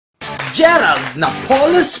Gerald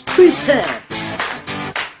Napoles presents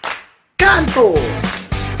Kanto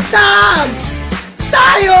Tabs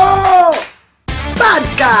Tayo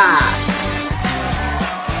Podcast.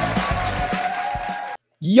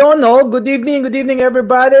 Good evening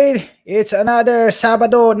everybody. It's another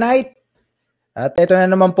Sabado night. At ito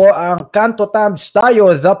na naman po ang Kanto Tabs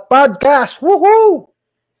Tayo, the podcast. Woohoo!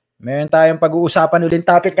 Meron tayong pag-uusapan ulit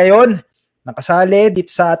topic ngayon. Nakasali dito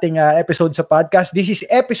sa ating episode sa podcast. This is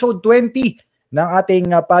episode 20 ng ating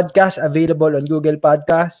podcast, available on Google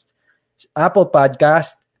Podcast, Apple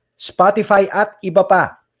Podcast, Spotify at iba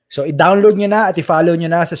pa. So i-download nyo na at i-follow nyo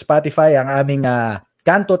na sa Spotify ang aming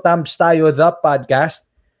Kanto Tabs Tayo, the podcast.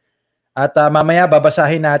 At mamaya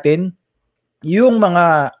babasahin natin yung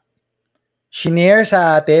mga shinare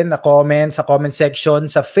sa atin na comment sa comment section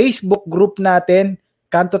sa Facebook group natin.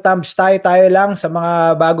 Kanto Tabs tayo lang sa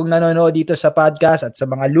mga bagong nanonood dito sa podcast at sa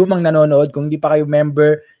mga lumang nanonood. Kung di pa kayo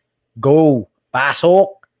member, go!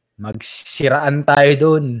 Pasok! Magsiraan tayo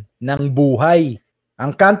dun ng buhay.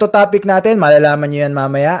 Ang kanto topic natin, malalaman nyo yan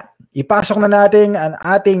mamaya. Ipasok na natin ang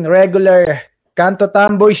ating regular Kanto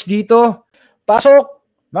Tamboys dito. Pasok!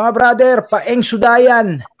 Mga brother, Paeng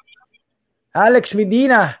Sudayan, Alex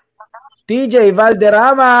Medina, TJ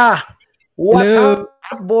Valderrama. What's up,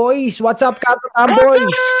 boys? What's up, Kanto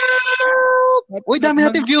Tamboys? Uy, dami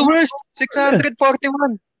natin viewers.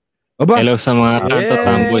 641. Aba? Hello sa mga Kanto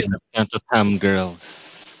Tamboys at Kanto Tam Girls.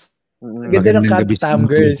 Ganda ng Kanto Tam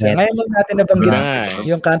Girls. Ngayon lang natin nabanggit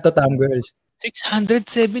yung Kanto Tam Girls.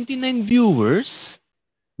 679 viewers?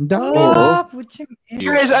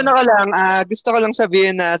 Guys, ano ka lang, gusto ko lang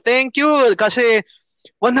sabihin na thank you kasi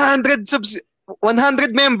 100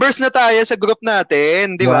 members na tayo sa group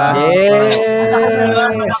natin, di ba? Yes!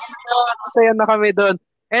 Masaya na kami doon.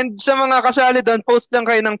 And sa mga kasali doon, post lang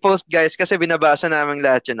kayo ng post, guys, kasi binabasa namin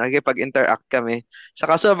lahat yun. Nakikipag-interact kami.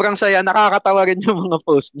 Saka sobrang saya, nakakatawa rin yung mga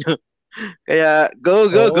post nyo. Kaya, go!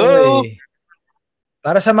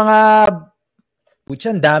 Para sa mga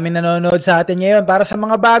dami nanonood sa atin ngayon. Para sa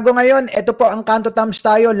mga bago ngayon, ito po ang Kanto Tabs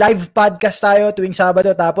tayo. Live podcast tayo tuwing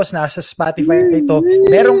Sabado. Tapos nasa Spotify ito.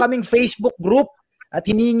 Meron kaming Facebook group at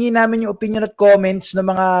hiningi namin yung opinion at comments ng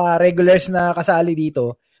mga regulars na kasali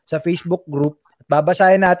dito sa Facebook group. At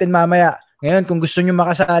babasahin natin mamaya. Ngayon, kung gusto nyo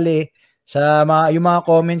makasali sa yung mga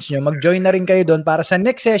comments nyo, mag-join na rin kayo doon para sa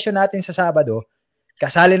next session natin sa Sabado.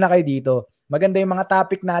 Kasali na kayo dito. Maganda yung mga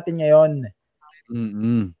topic natin ngayon.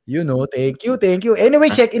 You know, thank you.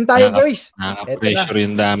 Anyway, check-in tayo, boys. Nakaka-pressure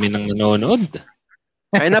yung dami ng nanonood.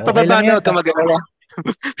 Ay, napababa na. Huwag ka mag-alala.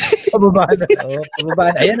 Pababa na.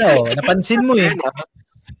 Ayan o, napansin mo eh.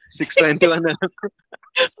 621 na.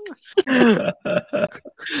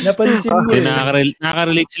 Napansin mo eh.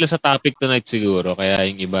 Nakaka-relate sila sa topic tonight siguro. Kaya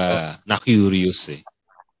yung iba na-curious eh.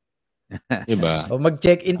 Diba? O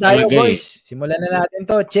mag-check-in tayo, boys. Simulan na natin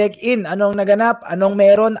to. Check-in. Anong naganap? Anong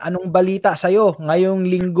meron? Anong balita sa'yo ngayong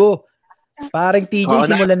linggo? Parang TJ,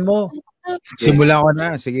 simulan mo. Simulan ko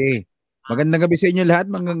na. Sige. Magandang gabi sa inyo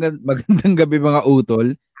lahat. Magandang gabi mga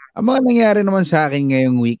utol. Ang mga nangyari naman sa akin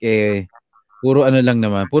ngayong week puro ano lang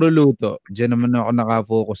naman. Puro luto. Diyan naman ako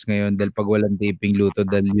nakafocus ngayon dahil pag walang taping luto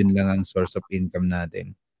dahil yun lang ang source of income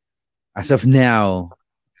natin. As of now.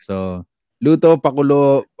 So, luto,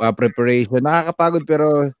 pakulo, preparation. Nakakapagod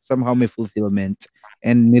pero somehow may fulfillment.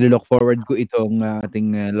 And nilook forward ko itong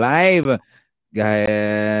ating live.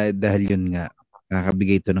 Dahil yun nga,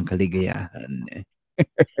 nakakabigay ito ng kaligayahan.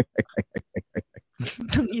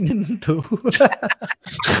 Ang inan to.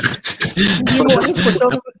 Hindi mo alam po sa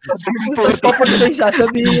papagay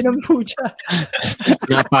sasabihin ng pucha.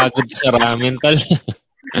 Napagod sa ramen tal.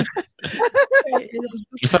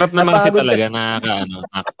 Masarap naman kasi talaga,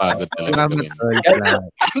 nakakapagod talaga.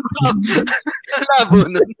 Labo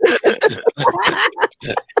nun.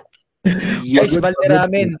 Guys,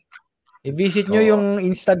 Valderramen. I-visit nyo yung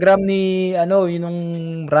Instagram ni,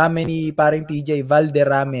 yung ramen ni paring TJ,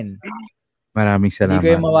 Valderramen. Maraming salamat.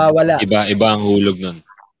 Hindi kayo mawawala. Iba ang hulog nun.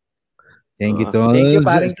 Thank you, Tol. Thank you,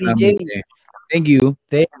 paring TJ. Thank you.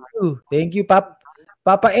 Thank you,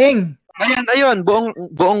 Papa Eng. Ayun,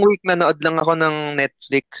 buong week nanood lang ako ng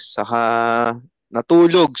Netflix, saka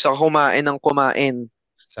natulog, saka kumain.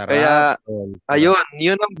 Sarap. Kaya, ayun,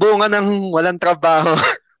 yun ang bunga ng walang trabaho.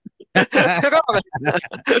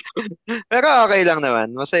 pero okay lang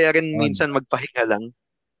naman. Masaya rin minsan magpahinga lang.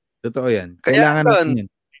 Totoo yan. Kaya Kailangan natin yan.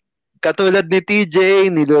 Katulad ni TJ,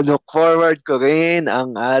 nilook forward ko rin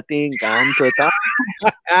ang ating Kanto Tabs.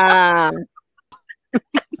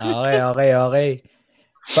 Okay.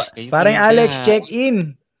 Parang Alex,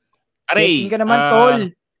 check-in. Check-in ka naman, tol.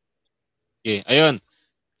 Okay, ayun.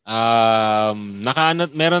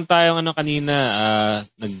 Meron tayong kanina,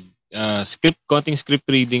 konting script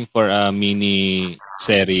reading for a mini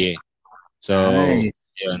serye. So, Nice.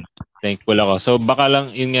 yun. Thankful ako. So, baka lang,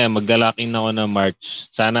 yun nga, magdalaking ako na March.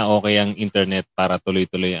 Sana okay ang internet para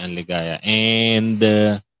tuloy-tuloy ang ligaya. And,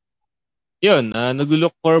 yun,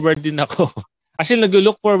 nag-look forward din ako. Actually,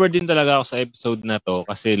 nag-look forward din talaga ako sa episode na to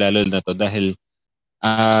kasi lalo na to dahil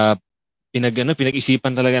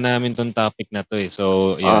pinag-isipan talaga namin tong topic na to eh.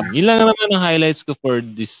 So, yun. Yun lang naman ang highlights ko for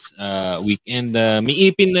this weekend. May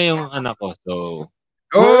ipin na yung anak ko. So,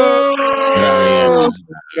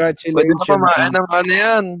 Congratulations. Pwede na kumain ng ano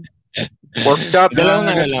yan. Pork chop. dalawang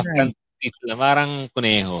lang. Parang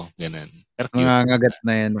kuneho. Ganun. Pero cute. Nangangagat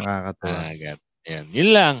na yan, nakakatawa. Nangangagat. Yan. Yun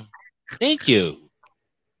lang. Thank you.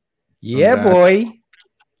 Yeah, boy.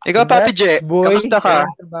 Ikaw, Papi J, Boy. kamusta ka?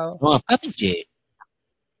 Papi J.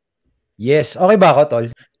 Yes. Okay ba ako, tol?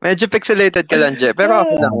 Medyo pixelated ka lang, J. Pero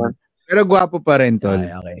ako naman. Pero gwapo pa rin, tol.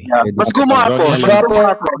 Okay. Mas gumapo. Mas gwapo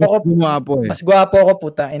ako. Gumapo eh. Mas gwapo ako,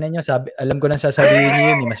 puta. Ina nyo, alam ko nang sasabihin niyo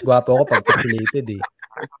yun. Mas gwapo ako pag pixelated eh.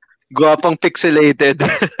 Gwapang pixelated.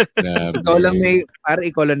 Ikaw lang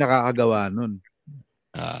ikaw lang nakakagawa nun.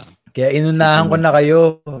 Kaya inunahan ko na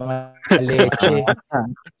kayo, mga leche.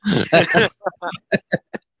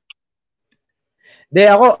 De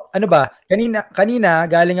ako, ano ba? Kanina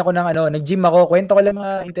galing ako ng nag-gym ako. Kwento ko lang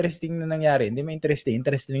mga interesting na nangyari. Hindi man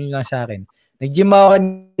interesting lang sa akin. Nag-gym ako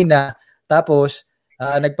kanina, tapos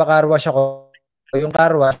nagpa-car wash ako. Yung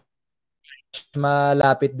car wash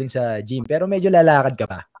malapit din sa gym, pero medyo lalakad ka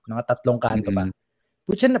pa. Mga 3 kanto pa.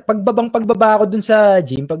 Putya, pagbaba ako dun sa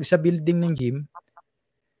gym, pag sa building ng gym,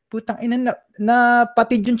 putang ina na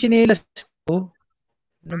patid yung tsinelas ko.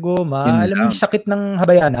 Nagoma. Alam mo yung sakit ng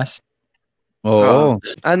habayanas? Oo.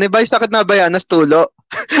 Ano ba yung sakit na bayanas? Tulo.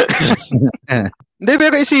 Hindi,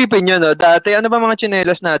 pero isipin nyo, no? Dati, ano ba mga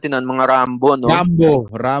tsinelas natin nun? Mga Rambo, no?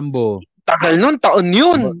 Rambo. Tagal nun, taon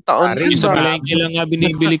yun. Taon Yung yun. sa palengke lang nga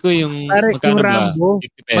binibili ko yung Pare, magkano yung ba? Rambo,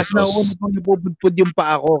 50 pesos. mas nauna pang napupudpud yung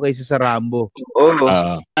paa ko kaysa sa Rambo.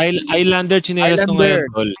 Oo. Islander chinelas ko ngayon,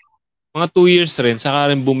 tol. Mga 2 years rin,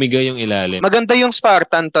 saka rin bumigay yung ilalim. Maganda yung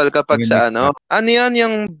Spartan, tol, kapag sa ano. Ano yan,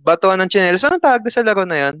 yung batuan ng tsinelas? Anong tawag sa laro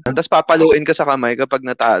na yan? Tapos papaluin ka sa kamay kapag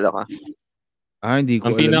natalo ka. Hindi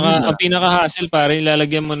ko Ang pinaka-hassle, pare,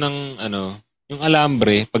 ilalagyan mo ng yung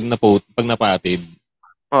alambre pag napatid.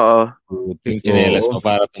 Oo. Yung tsinelas mo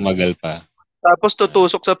para tumagal pa. Tapos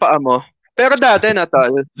tutusok sa paa mo. Pero dati na,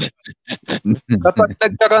 tol, kapag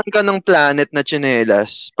nagkaroon ka ng planet na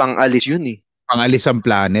tsinelas, pang-alis yun eh. Pangalis ang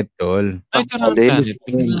planet, tol. Ay, ito na planet.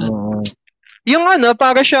 Yung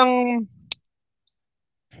para siyang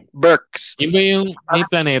Berks. Yung ba yung may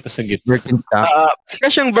planeta sa gitna? Birkenstock. Para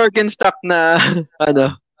siyang Birkenstock na,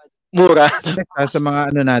 mura. Sa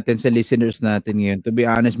mga natin, sa listeners natin ngayon, to be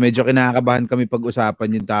honest, medyo kinakabahan kami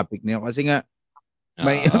pag-usapan yung topic na yun. Kasi nga,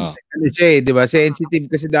 may, siya di ba? Sensitive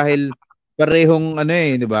kasi dahil parehong,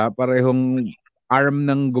 di ba? Parehong arm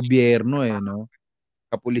ng gobyerno, no?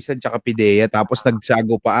 Kapulisan tsaka PIDEA, tapos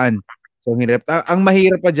nagsagupaan. So, hirap. Ang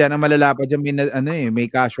mahirap pa dyan, ang malala pa dyan,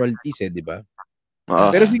 may casualties, di ba?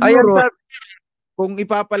 Pero siguro, kung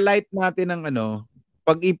ipapalight natin ng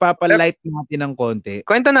pag ipapalight natin ng konti.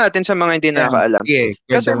 Kwenta natin sa mga hindi nakakaalam. Okay,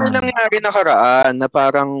 kasi may nangyari nakaraan na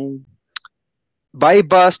parang buy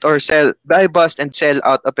bust and sell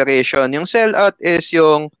out operation. Yung sell out is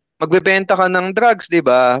yung magbebenta ka ng drugs, di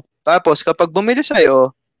ba? Tapos kapag bumili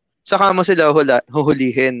sa'yo, saka mo sila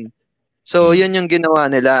huhulihin. So, yun yung ginawa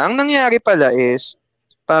nila. Ang nangyari pala is,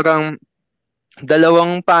 parang 2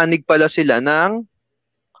 panig pala sila ng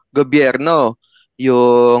gobyerno.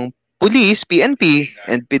 Yung police, PNP,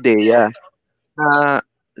 and PIDEA.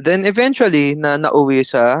 Then eventually, nauwi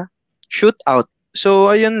sa shootout.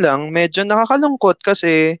 So, ayun lang. Medyo nakakalungkot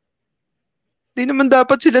kasi di naman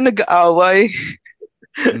dapat sila nag-aaway.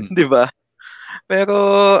 Di ba? Pero,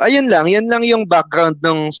 ayun lang. Yan lang yung background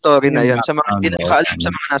ng story na yun sa mga hindi nakaalam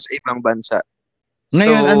sa mga nasa ibang bansa.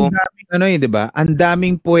 Ngayon, ang daming, di ba? Ang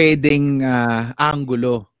daming pwedeng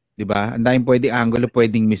angulo. Di ba? Ang daming pwedeng angulo,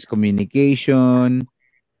 pwedeng miscommunication.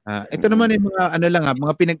 Ito naman yung mga,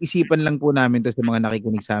 mga pinag-isipan lang po namin to sa mga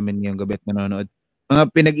nakikinig sa amin ngayong gabi at nanonood. Mga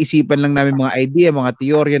pinag-isipan lang namin, mga idea, mga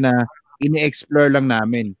teorya na ini-explore lang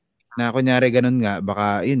namin. Na kunyari ganun nga,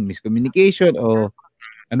 baka yun, miscommunication o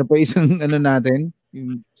ano pa isang natin,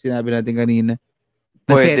 yung sinabi natin kanina.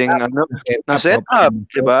 Pwedeng na-set up,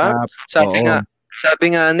 di ba? Sabi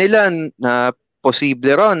nga nila na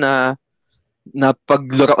posible ron na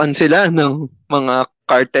pagluroan sila ng mga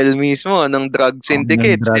cartel mismo, ng drug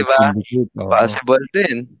syndicates, di ba? Possible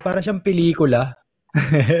din. Para siyang pelikula.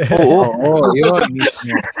 Oo, yun.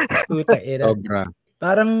 Puta,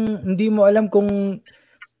 Parang hindi mo alam kung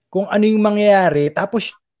ano yung mangyayari,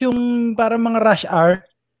 tapos yung parang mga rush hour.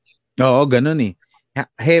 Oo, ganun eh.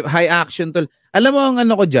 High action tol. Alam mo ang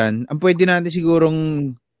ano ko dyan, ang pwede natin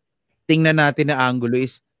sigurong tingnan natin na angulo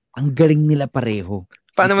is ang galing nila pareho.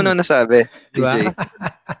 Paano mo naman nasabi, Diba? DJ?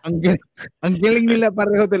 ang galing nila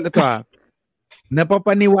pareho tol. Ito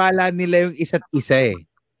napapaniwala nila yung isa't isa eh.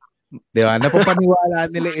 Diba?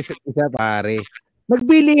 Napapaniwala nila yung isa't isa pare.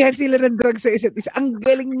 Magbilihan sila ng drugs sa isa't isa. Ang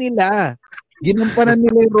galing nila. Ginampanan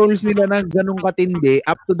nila yung roles nila na ganun katindi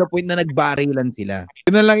up to the point na nagbarilan sila.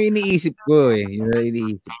 Yun na lang iniisip ko eh. Yun na lang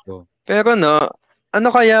iniisip ko. Pero no, ano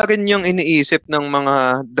kaya rin yung iniisip ng mga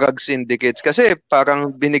drug syndicates? Kasi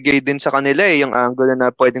parang binigay din sa kanila yung angulo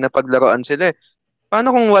na pwede na paglaruan sila.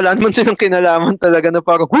 Paano kung wala naman silang kinalaman talaga na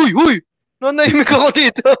parang, huy! Nanahimik ako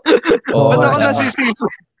dito. Oo, Ba't ako tama. nasisisi?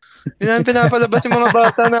 Pinapalabas yung mga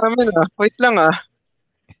bata namin Wait lang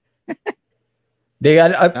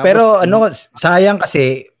Pero sayang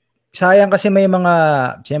kasi may mga,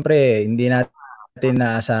 siyempre, hindi natin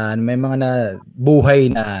naasahan, may mga buhay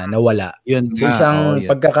na nawala. Yun So, isang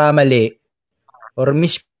pagkakamali or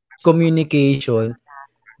miscommunication,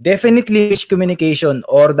 definitely miscommunication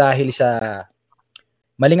or dahil sa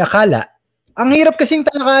maling akala. Ang hirap kasing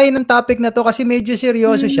talakayin ng topic na to kasi medyo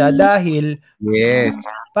seryoso siya dahil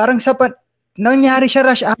parang nangyari siya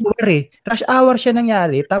rush hour eh. Rush hour siya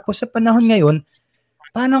nangyari tapos sa panahon ngayon,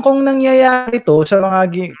 paano kung nangyayari to sa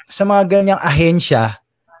mga ganyang ahensya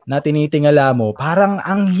na tinitingala mo, parang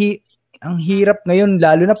ang hirap ngayon,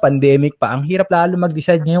 lalo na pandemic pa, ang hirap lalo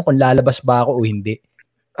mag-decide ngayon kung lalabas ba ako o hindi.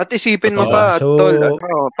 At isipin mo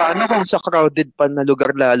paano kung sa crowded pa na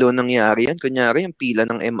lugar lalo nangyari yan? Kunyari, yung pila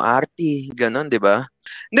ng MRT, ganon, di ba?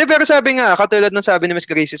 Hindi, pero sabi nga, katulad ng sabi ni Miss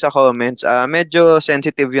Gracie sa comments, medyo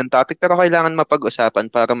sensitive yung topic, pero kailangan mapag-usapan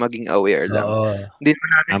para maging aware lang. Hindi na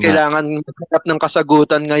natin kailangan maghanap ng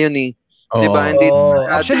kasagutan ngayon eh. Di ba?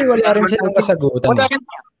 Actually, wala rin silang kasagutan.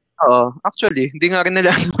 Actually, hindi nga rin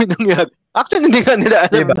nila alam yung nangyari. Actually, hindi nga nila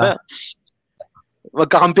alam diba? na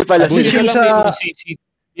magkakampi pala sila.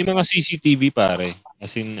 Yung mga CCTV pare.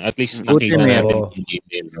 As in, at least nakita natin in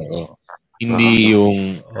detail. Hindi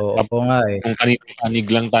yung kung kanig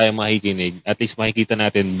lang tayo makikinig, at least makikita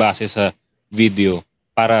natin base sa video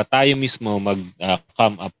para tayo mismo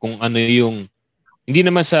mag-come up kung ano yung, hindi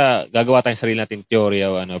naman sa gagawa tayong sarili natin teorya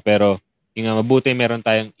o pero yung mabuti meron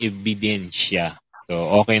tayong ebidensya.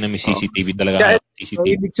 So, okay na may CCTV talaga. CCTV. So,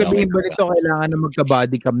 ibig sabihin ba nito kailangan na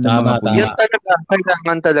magka-body cam ng mga pulis? Yan talaga.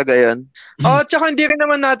 Kailangan talaga yun. Tsaka hindi rin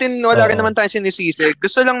naman natin, wala rin naman tayong sinisisi.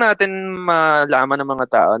 Gusto lang natin malaman ng mga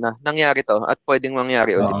tao na nangyari to at pwedeng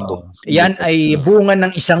mangyari ulit to. Yan ay bunga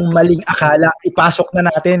ng isang maling akala. Ipasok na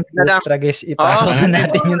natin. Ipasok na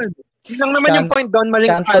natin yun. Yun lang naman yung point doon,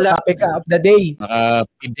 maling akala. Topic of the day.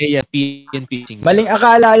 PIDEA, PNP. Maling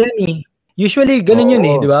akala yun eh. Usually, ganun yun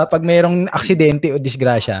eh, di ba? Pag mayroong aksidente o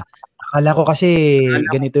disgrasya, akala ko kasi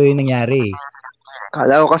ganito yung nangyari.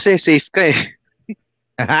 Akala ko kasi safe ka eh.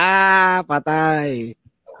 Patay.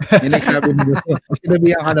 Yung nagsabi mo,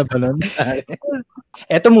 sinabihan ka na pa nun.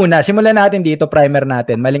 Eto muna, simulan natin dito, primer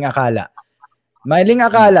natin, maling akala. Maling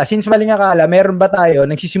akala, since maling akala, meron ba tayo,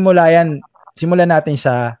 simulan natin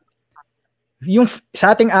sa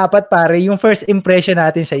ating apat pare, yung first impression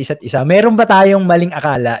natin sa isa't isa. Meron ba tayong maling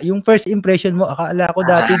akala? Yung first impression mo, akala ko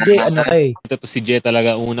dati, Jay, ano kay? Ito si Jay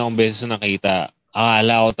talaga, una kong beses na nakita,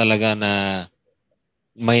 akala ko talaga na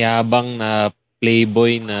mayabang na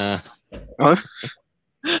playboy na...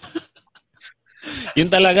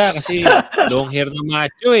 Yun talaga, kasi long hair na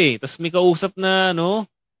macho eh. Tapos may kausap na,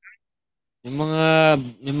 yung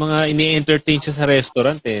mga ini-entertain siya sa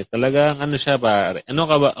restaurant eh. Talagang siya pare. Ano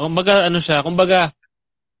ka ba? Kumbaga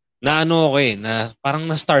na na parang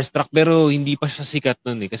na starstruck pero hindi pa siya sikat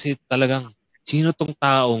noon eh. Kasi talagang sino tong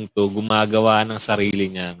taong to gumagawa ng sarili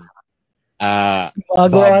niyang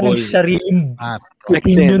gumagawa ng sariling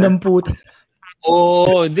opinion ng puta.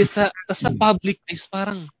 Sa public place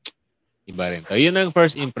parang iba rin to. Yun ang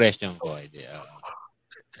first impression ko.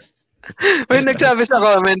 May nagsabi sa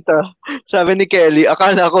comment sabi ni Kelly,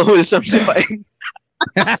 akala ko wholesome si Paeng.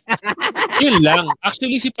 Yun lang.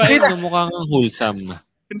 Actually si Paeng mukhang wholesome.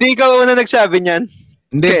 Hindi ikaw una nagsabi niyan.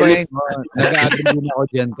 Hindi Paeng. Nag-agree din ako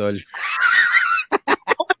dyan, tol.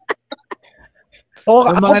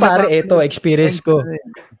 Ako pare, experience ko.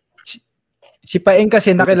 Si Paeng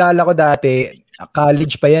kasi nakilala ko dati,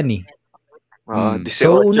 college pa yan eh.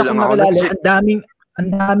 So una kong nakilala, ang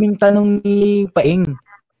daming tanong ni Paeng.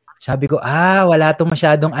 Sabi ko, wala tong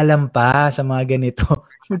masyadong alam pa sa mga ganito.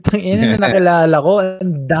 Putang ina na nakilala ko,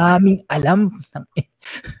 ang daming alam.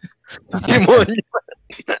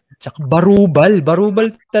 Tsaka barubal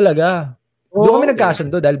talaga. Doon kami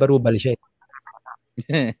nagkasundo dahil barubal siya.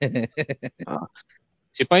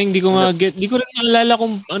 Si Paing, di ko rin naalala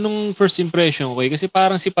kung anong first impression ko kasi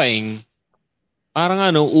parang si Paing, parang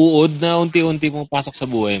uod na unti-unti pumapasok sa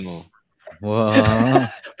buhay mo. Wow.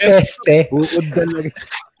 Peste. Uod talaga.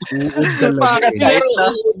 Uod talaga. Kasi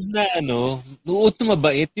uod na uod na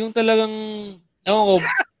mabait. Yung talagang, ewan ko,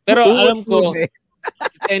 pero alam ko, if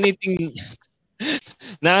anything,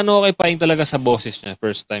 na kay Paing talaga sa boses niya.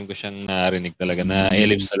 First time ko siyang narinig talaga, na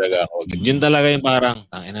ellipse talaga ako. Yun talaga yung parang,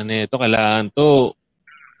 tangina nito, kailangan to,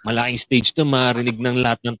 malaking stage to, marinig ng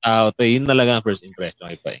lahat ng tao to. Yun talaga ang first impression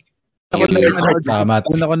kay Paing. Tama.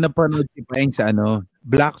 Una ko napanood si Paing sa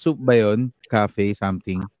Black Soup ba yun? Cafe,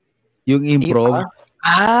 something. Yung improv.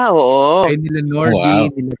 Oo. Ay, nila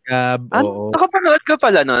Norby, nila Gab. Oo. Nakapanood ka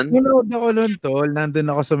pala nun? Nanonood ako nun, tol. Nandun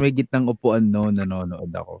ako sa may gitnang upuan nanonood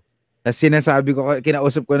ako. Tapos sinasabi ko,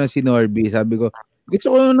 kinausap ko na si Norby. Sabi ko, gusto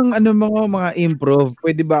ko ng mga improv.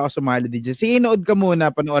 Pwede ba ako sumali dito? Inood ka muna,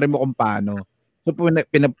 panoorin mo kung paano. So,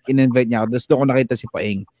 in-invite niya ako. Tapos doon ko nakita si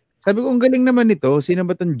Paing. Sabi ko, ang galing naman nito. Sino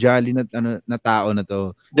ba tong jolly na tao na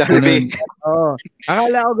to? Jollibee. Oo.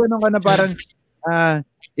 Akala ko ganun ka na parang,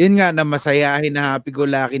 yun nga, na masayahin, na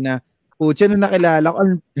happy-go-lucky na, putya na nakilala ko,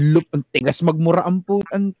 ang tigas magmura ang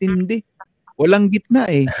tindi. Walang gitna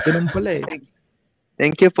Ganun pala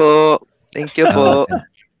Thank you po.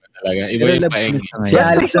 Talaga, iba yung Paing. Si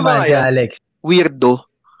Alex naman, si Alex. Weirdo.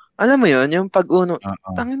 Alam mo yun, yung pag-uno,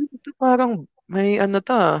 tangin ito parang may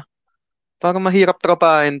parang mahirap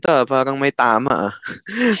tropahin to, parang may tama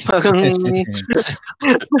Parang,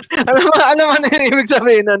 alam mo na yung ibig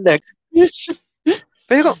sabihin ng next.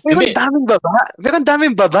 Pero ang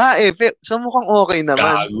daming babae. Pero so mukhang okay naman.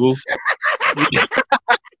 Gago.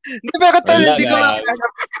 Pero hindi ko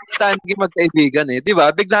naging magkaibigan Di ba?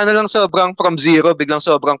 Bigla na lang sobrang from zero, biglang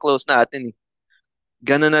sobrang close natin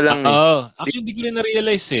Gano'n na lang Actually, hindi ko rin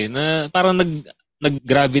na-realize na parang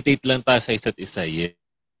nag-gravitate lang tayo sa isa't isa.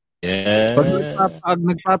 Yeah. Pag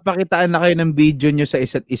nagpapakitaan na kayo ng video nyo sa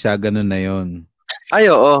isa't isa, gano'n na yon. Ay,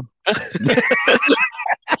 oo.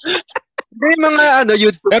 May mga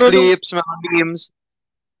YouTube clips, mga memes.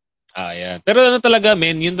 Yeah. Pero talaga,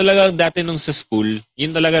 men, yun talaga dati nung sa school,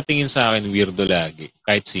 yun talaga tingin sa akin, weirdo lagi.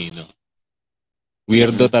 Kahit sino.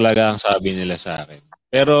 Weirdo talaga ang sabi nila sa akin.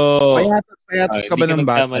 Pero, payatot ka ba ng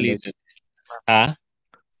bata? Ha?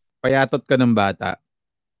 Payatot ka ng bata?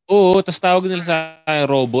 Oo, tapos tawag nila sa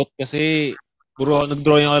akin robot kasi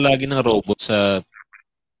nag-drawing ako lagi ng robot sa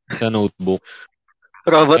notebook.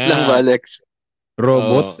 Robot lang ba, Alex?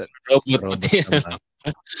 Robot? Robot.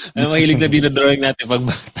 Mahilig na dinodrawing natin pag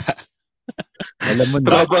bata. Alam mo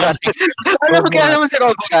na. Alam mo si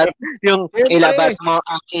Robot? Yung ilabas mo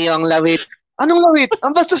ang iyong lawit. Anong lawit?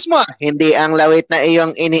 Ang bastos mo. Hindi ang lawit na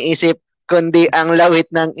iyong iniisip, kundi ang lawit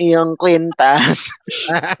ng iyong kwintas.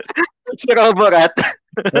 Si Robot.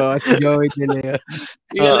 Si Joey nila yun.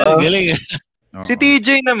 Galing. Si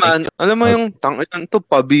TJ naman, alam mo yung tanginan to,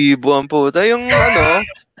 pabibo ang puta. Yung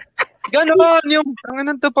gano'n, yung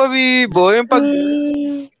tanginan to, pabibo. Yung pag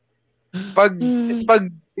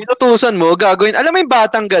inutusan mo, gagawin. Alam mo yung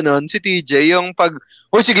batang gano'n, si TJ, yung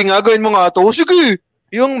sige nga, gawin mo nga to. Sige,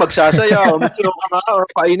 yung magsasayaw,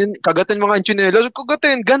 kainin, kagatin mga chinelas,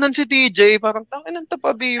 kagatin. Ganon si TJ, parang tanginan to,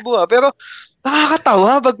 pabibo Pero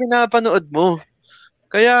nakakatawa pag pinapanood mo.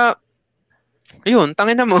 Kaya, ayun,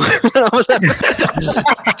 tangina mo.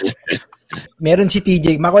 Meron si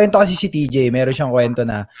TJ, makwento kasi si TJ, meron siyang kwento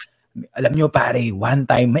na, alam nyo pare, one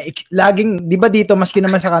time, laging, di ba dito, maski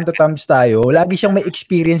naman sa Kanto Thumbs tayo, lagi siyang may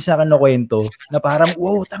experience na kinukwento, na parang,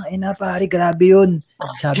 wow, tangina pare, grabe yun.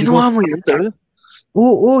 Ginawa mo yun, tol?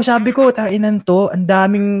 Oo, sabi ko, tainan to, ang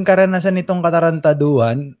daming karanasan nitong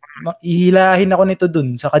katarantaduhan, ihilahin ako nito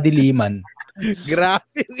dun sa kadiliman.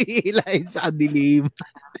 Grabe yung ihilahin sa kadiliman.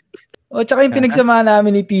 Tsaka yung pinagsama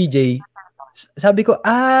namin ni TJ, sabi ko,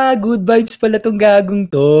 good vibes pala tong gagong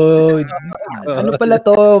to. Ano pala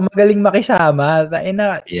to, magaling makisama.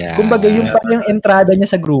 Yeah. Kumbaga, yung pala yung entrada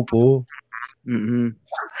niya sa grupo. Mm-hmm.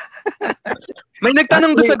 May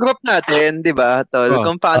nagtanong doon sa group natin, di ba, Tol?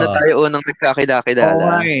 Kung paano tayo unang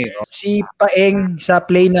nagkakilala. Si Paeng sa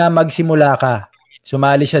play na Magsimula Ka.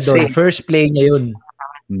 Sumali siya doon. First play niya yun.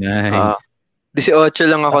 Nice. 18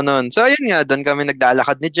 lang ako noon. So, ayun nga, doon kami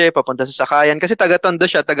naglalakad ni Jay, papunta sa Sakayan. Kasi taga-Tondo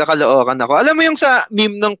siya, taga-Caloocan ako. Alam mo yung sa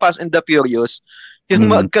meme ng Fast and the Furious, yung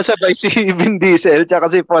magkasabay si Vin Diesel tsaka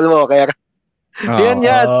si Paul Walker. Yan.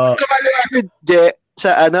 Kumalawa si Jay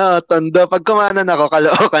sa Tondo. Pag kumanan ako,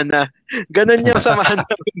 Caloocan na. Ganon yung samahan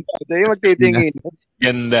namin. Yung magtitingin.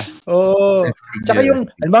 Ganda. Tsaka yung,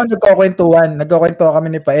 nagkukwentuhan kami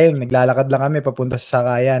ni Paeng. Naglalakad lang kami papunta sa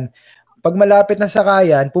Sakayan. Pag malapit na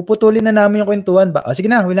Sakayan, puputulin na namin yung kwentuhan. Sige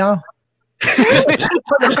na, wala ako.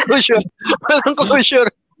 Walang closure. Walang closure.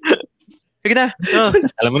 Sige na. Oh.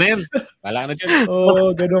 Alam mo na yan. Wala ka na dyan. Oo,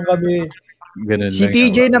 ganun kami. Ganun Si lang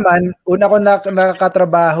TJ ako. naman, una ko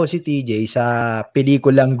nakakatrabaho si TJ sa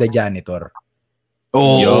pelikulang The Janitor.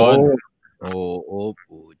 Oo. Yun. Oo,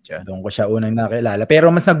 pucha. Doon ko siya unang nakilala. Pero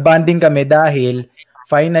mas nagbanding kami dahil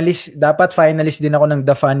dapat finalist din ako ng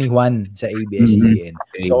The Funny One sa ABS-CBN.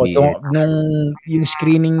 So, nung yung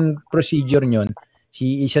screening procedure nyon,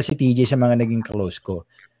 isa si TJ sa mga naging close ko.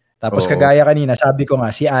 Tapos kagaya kanina, sabi ko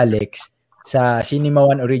nga, si Alex sa Cinema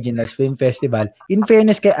One Originals Film Festival, in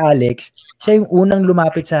fairness kay Alex, siya yung unang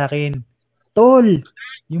lumapit sa akin. Tol,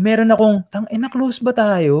 yung meron akong, close ba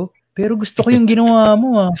tayo? Pero gusto ko yung ginawa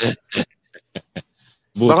mo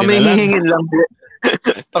Buti Baka may na lang. hihingin lang.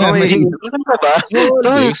 Baka may hihingin. Meron ka ba?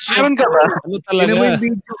 Tol, meron ka ba? Ano talaga? Yun mo yung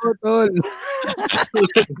video ko, tol.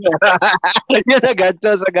 Yan agad,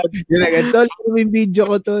 close agad. Yun agad, tol. Yun mo yung video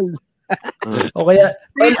ko, tol. O kaya,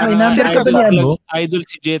 may number ka ba niyan mo? Idol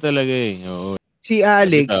si Jay talaga eh. Oo. Si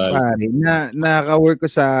Alex, pare, naka-work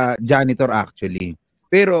ko sa janitor actually.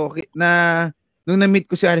 Pero, nung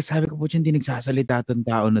na-meet ko si Alex, sabi ko po, hindi nagsasalita itong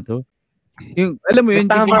tao na to. Yung, alam mo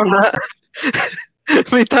yun, Tama nga.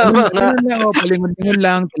 May tama nga. Palingon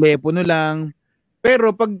lang, telepono lang.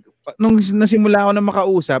 Pero nung nasimula ako na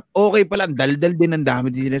makausap, okay pala, daldal din, ang dami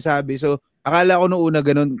din sinasabi. So, akala ko noong una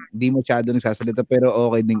ganun, di masyado nagsasalita, pero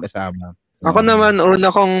okay din kasama. Ako naman, una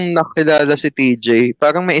kong nakilala si TJ.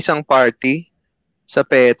 Parang may isang party sa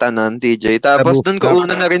PETA nun, TJ. Tapos doon ko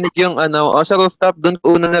una narinig yung sa rooftop, doon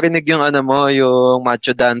ko una narinig yung yung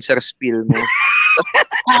macho dancer spiel mo.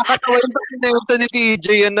 Nakakatawa yung pagkinento ni TJ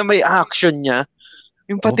yan na may action niya.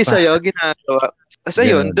 Yung pati sa'yo, ginagawa. Tapos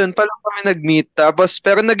ayun, doon pa lang kami nag-meet. Tapos,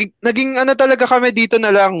 pero naging talaga kami dito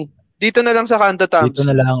na lang. Dito na lang sa Kanto Tams.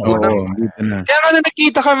 Dito na lang. Dito na. Kaya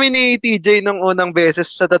nakita kami ni TJ nung unang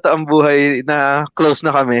beses sa totoong buhay na close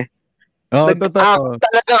na kami. Totoo.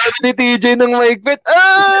 Talaga kami ni TJ ng maigpit.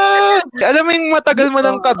 Alam mo yung matagal mo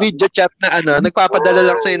ng ka-video chat na nagpapadala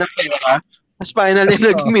lang sa'yo ng pera. Tapos finally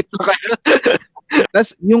nag-meet na kayo.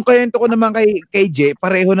 Tapos yung kwento ko naman kay Jay,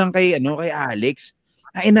 pareho ng kay Alex.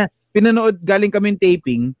 Pinanood, galing kami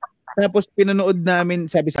taping. Tapos pinanood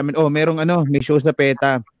namin, sabi sa amin, may show sa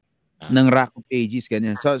PETA ng Rock of Ages,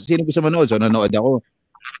 ganyan. So, sino gusto manood? So, nanood ako.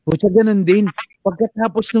 Pucha, ganun din.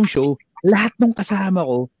 Pagkatapos ng show, lahat ng kasama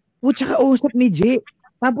ko, pucha, kausap ni Jay.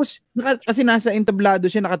 Tapos, kasi nasa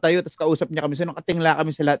entablado siya, nakatayo, tapos kausap niya kami. So, nakatingla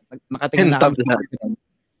kami sa lahat. Nakatingla kami.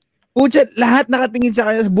 Pucha, lahat nakatingin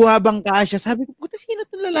sa kanya, buhabangka siya. Sabi ko, puta, sino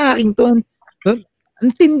itong lalaking to?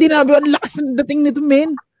 Ang tindi na, ang lakas ng dating nito,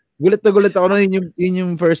 men. Gulat ako na yun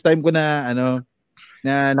yung first time ko na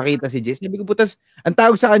na nakita si Jay. Sabi ko, putas, ang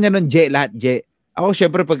tawag sa kanya nun, Jay, lahat Jay. Ako,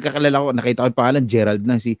 syempre, pagkakalala ko, nakita ko yung pangalan, Gerald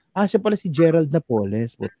na. Siya pala si Gerald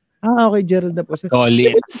Napoles. Okay, Gerald Napoles.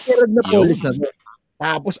 Gerald Napoles na.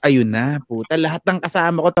 Tapos, ayun na, puta, lahat ng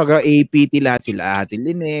kasama ko, taga-APT, lahat sila, Ate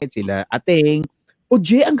Lynette, sila Ateng.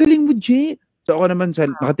 Jay, ang galing mo, Jay. So, ako naman,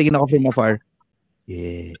 nakatingin ako from afar.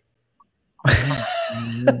 Yeah.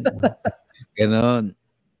 Ganon.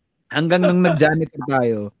 Hanggang nung nag-janitor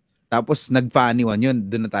tayo, tapos nag-funny one yun,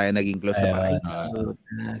 doon na tayo naging close sa bahay.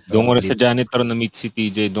 Doon ko na sa janitor na meet si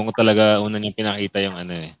TJ, doon ko talaga una niyang pinakita yung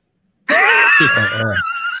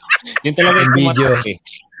Yun talaga yung video.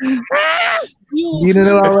 Hindi na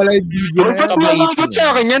nawawala yung video. Ba't lumabot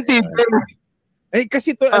sa akin yan, TJ?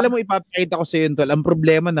 Kasi to, alam mo, ipapakita ko sa yun, tol. Ang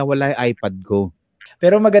problema na wala yung iPad ko.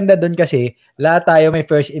 Pero maganda doon kasi, lahat tayo may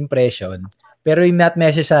first impression, pero not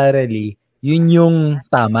necessarily, yun yung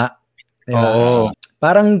tama. Oo.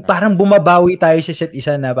 Parang bumabawi tayo sa isa't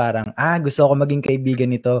isa na parang, gusto ko maging kaibigan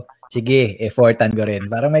nito. Sige, effortan ko rin.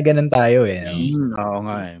 Parang may ganun tayo eh. Oo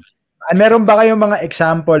nga eh. Meron ba kayong mga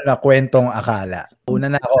example na kwentong akala? Una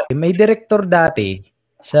na ako, may director dati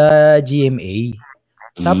sa GMA.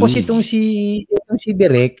 Tapos itong si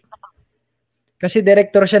Direk, kasi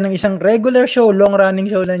director siya ng isang regular show, long-running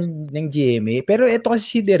show ng GMA. Pero ito kasi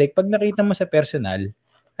si Direk, pag nakita mo sa personal,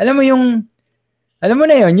 alam mo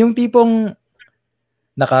na yun, yung tipong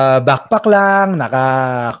naka-backpack lang,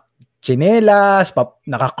 naka-chinelas,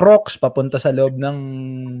 naka-crocs, papunta sa loob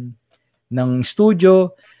ng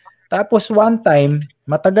studio. Tapos one time,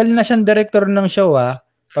 matagal na siyang director ng show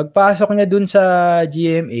pagpasok niya dun sa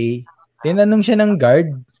GMA, tinanong siya ng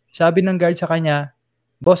guard, sabi ng guard sa kanya,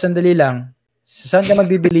 boss, sandali lang, saan ka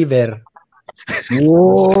magdi-deliver?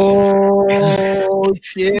 Wow!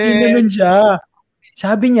 Shit! Tinanong siya.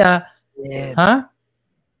 Sabi niya,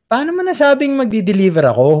 paano mo nasabing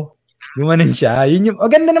magdi-deliver ako? Gumanon siya.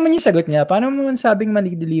 Ganda naman yung sagot niya. Paano mo nasabing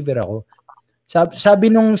magdi-deliver ako? Sabi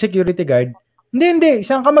nung security guard, hindi,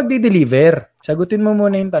 saan ka magdi-deliver? Sagutin mo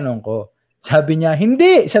muna yung tanong ko. Sabi niya,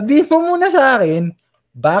 hindi, sabihin mo muna sa akin,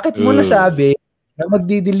 bakit mo nasabi na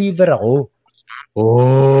magdi-deliver ako?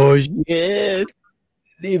 Oh, shit!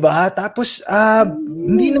 Diba? Tapos,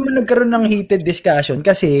 hindi naman nagkaroon ng heated discussion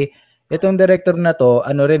kasi itong director na to,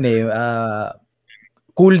 ano rin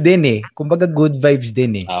cool din eh. Kumbaga good vibes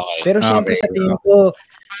din eh. Okay. Pero syempre sa tingin ko,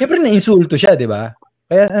 syempre na-insulto siya, di ba?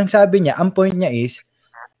 Kaya ang sabi niya, ang point niya is,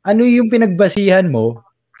 ano yung pinagbasihan mo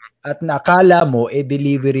at nakala mo,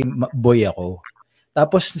 delivery boy ako.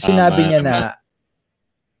 Tapos sinabi niya na,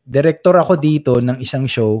 director ako dito ng isang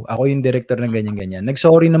show, ako yung director ng ganyan-ganyan.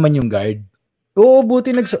 Nag-sorry naman yung guard. Oo,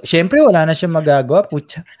 buti siyempre wala na siyang magagawa.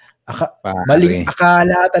 Putya. Maling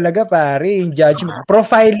akala talaga pare, yung judgment.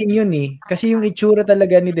 Profiling yun eh. Kasi yung itsura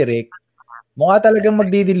talaga ni Direk, mukha talagang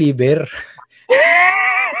magdi-deliver.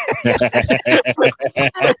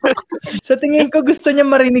 Sa tingin ko gusto niya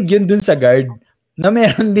marinig yun dun sa guard na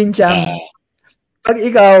meron din siyang pag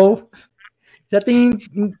ikaw sa tingin,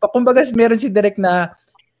 kumbaga meron si Direk na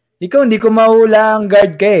ikaw, hindi ko mahula ang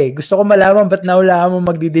guard ka eh. Gusto ko malaman ba't nahulaan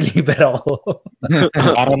mo magdi-deliver ako.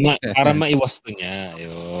 para maiwas ko niya.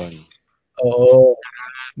 Ayun. Oo.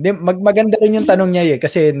 Maganda rin yung tanong niya eh.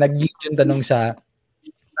 Kasi nag-lead yung tanong sa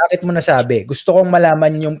bakit mo nasabi? Gusto kong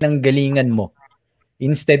malaman yung nanggalingan mo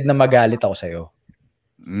instead na magalit ako sa'yo.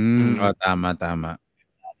 Tama.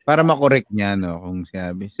 Para makorek niya, no? Kung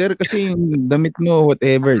sabi. Sir, kasi yung damit mo,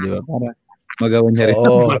 whatever, di ba? Para magawa niya rin.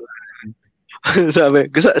 Oo. sabi,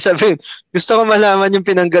 gusto ko malaman yung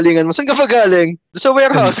pinanggalingan mo. Saan ka pa galing? Sa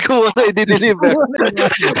warehouse ko wala i-deliver.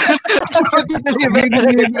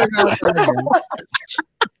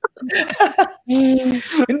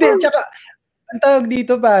 Hindi, tsaka ang tawag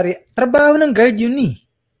dito pare, trabaho ng guard yun eh.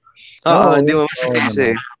 Hindi mo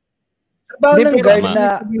masasisi. Trabaho ng guard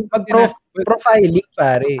na mag-profiling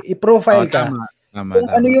pare. I-profile ka. Tama.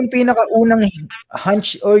 Ano yung pinakaunang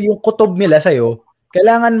hunch or yung kutob nila sa'yo,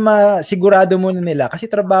 kailangan masigurado muna nila kasi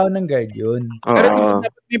trabaho ng guard yun. Pero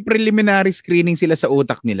dapat may preliminary screening sila sa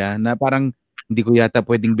utak nila na parang hindi ko yata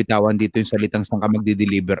pwedeng bitawan dito yung salitang saan ka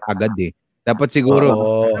magdi-deliver agad eh. Dapat siguro,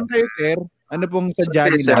 saan kayo, sir? Ano pong sadya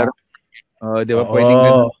nila? Di ba? Pwedeng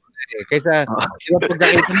ganun. Kaysa, di ba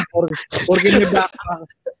pagkakita mo, porque may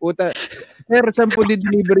backpack, sir, saan po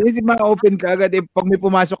di-deliver? Kasi ma-open ka agad. Pag may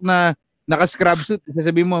pumasok na naka-scrub suit,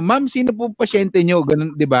 sasabihin mo, ma'am, sino po pasyente nyo?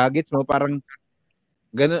 Ganun, di ba? Gets mo? Parang,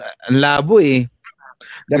 ganun, ang labo eh.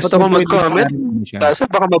 Dapat gusto ko mag-comment. Kasi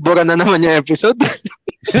baka mabura na naman yung episode.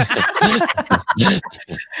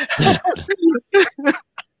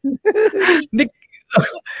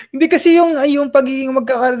 Hindi kasi yung pagiging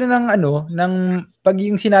magkakaroon ng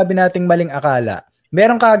pagiging sinabi nating maling akala.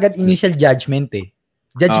 Meron kaagad initial judgment eh.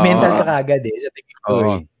 Judgmental ka kaagad eh sa tingin ko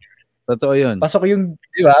eh. Totoo 'yun. Pasok yung,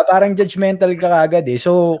 di ba? Parang judgmental ka kaagad eh.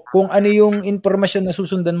 So, kung ano yung informasyon na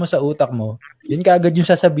susundan mo sa utak mo, yun kaagad yung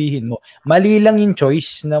sasabihin mo. Mali lang yung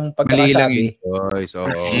choice ng pagkakasabi. Mali lang yung choice,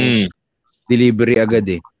 Delivery agad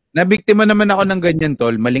eh. Nabiktima naman ako ng ganyan,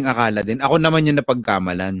 tol. Maling akala din. Ako naman yung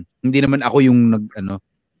napagkamalan. Hindi naman ako yung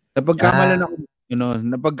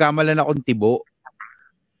napagkamalan akong tibo.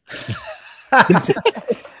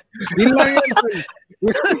 Yun lang yun, tol.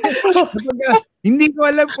 Hindi ko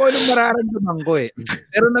alam kung anong mararamdaman ko eh.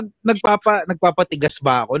 Pero nagpapatigas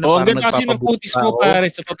ba ako? Ang ganda kasi ng putis mo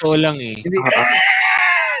pare, sa totoo lang eh. Hindi.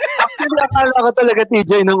 Actually, akala ko talaga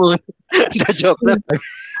TJ nung una. Na-joke lang.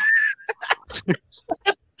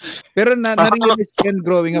 Pero na-realize ko yan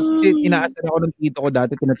growing up. Inaasar ako ng tito ko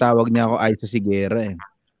dati, tinatawag niya ako Aiza Sigera eh.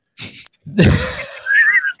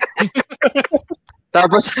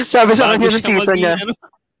 Tapos, sabi sa kanya ng tita niya,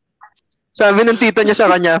 sabi ng tita niya sa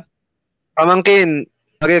kanya, pamangkin,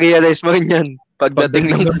 marirealize mo rin yan pagdating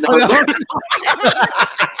ng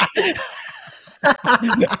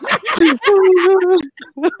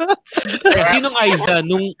Sinong Aiza?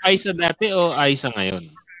 Nung Aiza dati o Aiza ngayon?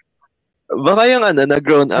 Baka yung na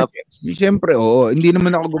grown up. Siyempre, oo. Hindi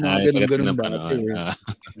naman ako gumagano-ganon dati.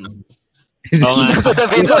 Oo nga.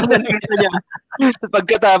 Sabihin sa kanya ng tita niya,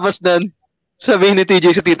 pagkatapos nun, sabihin ni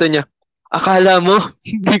TJ sa tita niya, akala mo,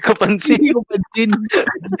 hindi ko pansin.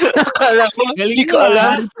 Akala mo, hindi ko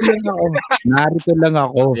alam. Narito lang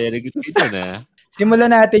ako. Very good dito na.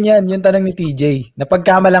 Simulan natin yan, yung tanong ni TJ.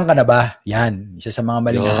 Napagkamalan ka na ba? Yan, isa sa mga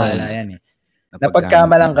maling akala yan eh.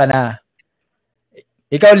 Napagkamalan ka na.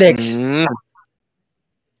 Ikaw, Lex.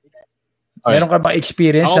 Meron ka ba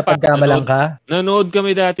experience sa pagkamalan ka? Nanood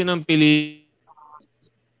kami dati ng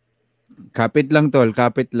Kapit lang, tol.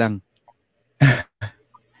 Kapit lang.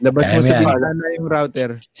 Labas mo sa bintana yung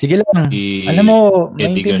router. Sige lang. Alam mo,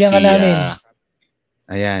 maintindihan ka namin.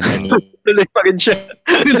 Ayan. Tuloy pa rin siya.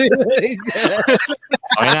 Okay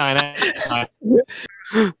na.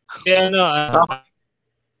 Kaya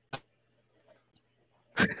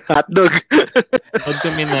Hotdog. nanood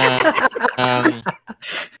kami na ang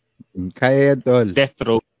Kaya yan, tol. Death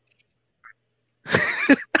Row.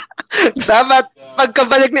 Dapat,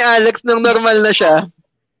 pagkabalik ni Alex nung normal na siya,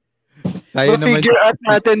 Tayo naman. figure out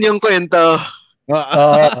natin yung kwento.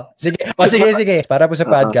 Sige. Para po sa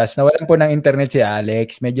podcast, nawalan po ng internet si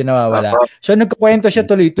Alex. Medyo nawawala. So, nagkukwento siya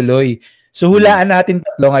tuloy-tuloy. So, hulaan natin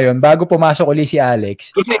tatlo ngayon. Bago pumasok uli si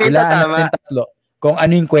Alex, Kasi hulaan natin tatlo kung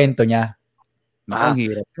ano yung kwento niya. Ang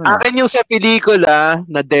hirap. Akin yung sa pelikula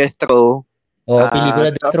na Death Row.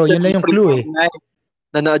 Pelikula Death Row. Yun lang yung clue eh.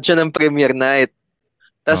 Nanood siya ng premiere night.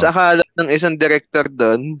 Tapos akala ng isang director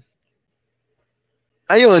doon,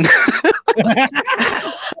 ayun.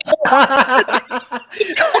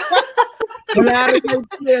 Wala rin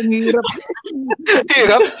ang hirap.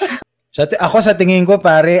 Hirap. Ako sa tingin ko,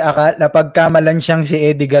 pare, napagkamalan siyang si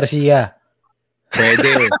Eddie Garcia.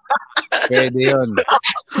 Pwede yun.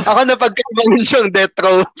 Ako napagkamalan siyang Death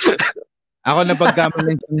Row. Ako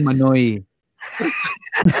napagkamalan siyang Manoy.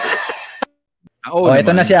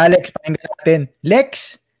 Ito na si Alex. Pakinggan natin.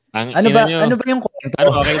 Lex, ano ba yung kwento?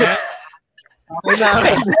 Okay na? Okay na.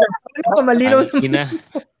 Malinaw.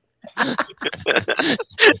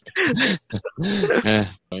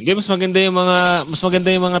 Hindi, mas maganda yung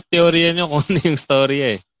mga teorya nyo kung ano yung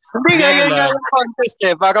story eh. Hindi nga yung contest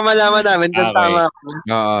eh, para malaman namin kung tama ako.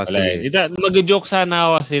 Oo, sige. Mag-joke sana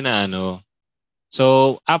ako kasi na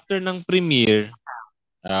So, after ng premiere,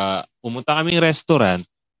 pumunta kaming restaurant,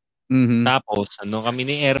 tapos kami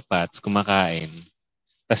ni Airpods kumakain.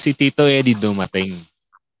 Tapos si Tito Eddie dumating.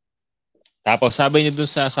 Tapos sabi niya dun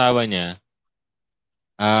sa asawa niya,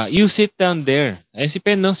 you sit down there. Si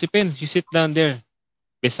Pen, you sit down there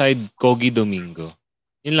beside Kogi Domingo.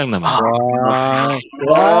 Yun lang naman.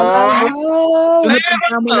 Wow!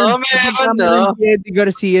 Meron no? Si Eddie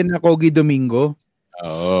Garcia na Kogi Domingo.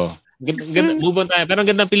 Oo. Move on tayo. Pero ang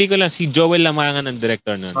gandang pelikula, si Joel Lamangan ang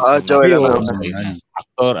director nun. Joel Lamangan.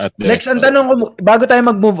 Actor at director. Lex, ang tanong ko, bago tayo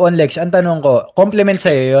mag-move on, Lex, ang tanong ko, compliment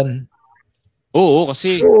sa'yo yun? Oo,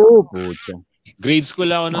 kasi grade school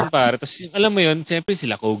ako nun, pare. Tapos alam mo yun, siyempre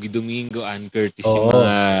sila Kogi Domingo, Ann Curtis, yung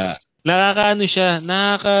mga nakakaano siya,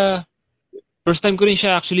 first time ko rin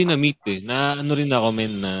siya actually na-meet eh. Na rin ako,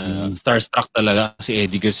 na starstruck talaga si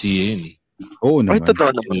Eddie Garcia yun eh. Oo naman. Ay, totoo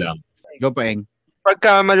naman. Go pa, Eng.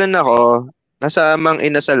 Pagkamalan ako, nasa Mang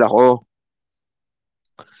Inasal ako.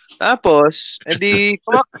 Tapos, di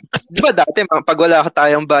ba dati, pag wala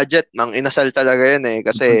tayong budget, Mang Inasal talaga yun eh.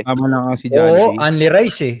 Kasi, tama lang ako si Jollibee. Only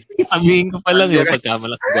rice eh. Sabihin ko pa lang yun,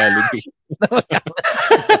 pagkamalan sa Jollibee.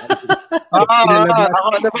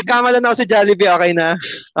 Napagkamalan ako si Jollibee, okay na?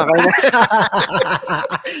 Okay na.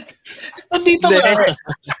 Dito ka.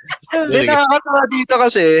 Hindi, nakakatawa dito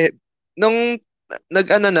kasi, nung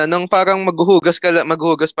parang maghuhugas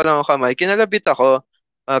pa lang ako kamay, kinalabit ako,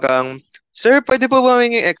 parang, sir, pwede po ba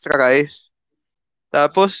humingi extra rice?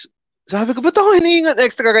 Tapos, sabi ko, ba't ako hinihingan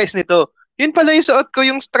extra rice nito? Yun pala yung suot ko,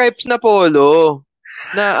 yung stripes na polo.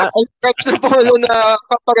 Stripes na polo na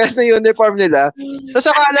kapares na uniform nila.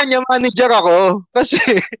 Tapos akala niya, manager ako. Kasi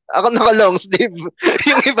ako naka-long sleeve.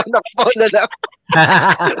 Yung iba naka-polo lang.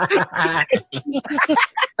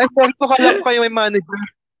 Ay, po ka lang kayo may manager.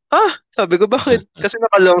 Sabi ko, bakit? Kasi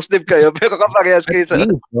naka-long sleeve kayo, pero kaparehas kayo sa...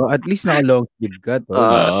 At least naka-long sleeve ka.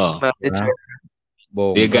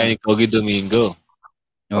 Hindi gaya ni Kogi Domingo.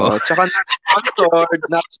 Tsaka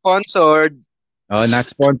not sponsored.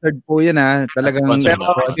 Not sponsored po yan ha. Talagang...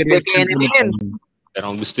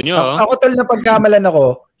 Pero kung gusto nyo... Ako tol na pagkamalan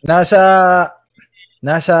ako, nasa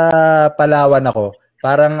Palawan ako,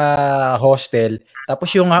 parang hostel.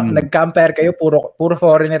 Tapos yung nag-compare kayo, puro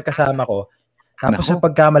foreigner kasama ko. Tapos sa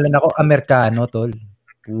pagkamalan ako, Amerikano, tol.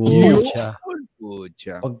 Pucha.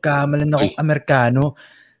 Pagkamalan ako, Amerikano.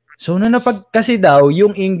 So, kasi daw,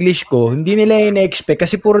 yung English ko, hindi nila ina-expect,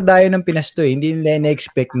 kasi puro dayo ng Pinas to eh, hindi nila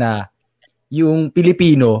ina-expect na yung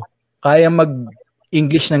Pilipino, kaya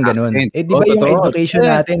mag-English ng ganun. Di ba yung education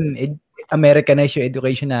natin, Americanized yung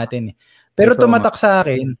education natin. Pero tumatak sa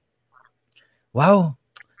akin, wow,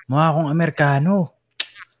 mga akong Amerikano.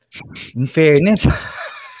 In fairness,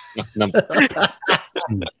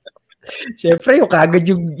 siyempre, yung kagad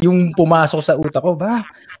yung pumasok sa utak ko,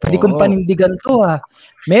 pwede kong panindigan to ha.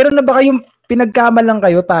 Meron na ba kayong pinagkamalang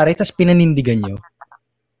kayo, pare, tas pinanindigan nyo?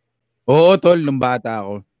 Oo, tol, nung bata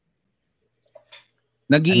ako.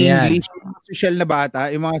 Nag-i-English, yung mga social na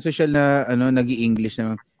bata, yung mga social na, nag-i-English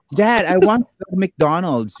na, Dad, I want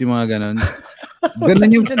McDonald's, yung mga ganon.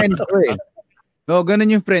 Ganon yung friend ko eh.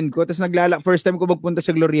 Ganon yung friend ko. Tapos first time ko magpunta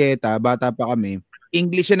sa Glorieta, bata pa kami,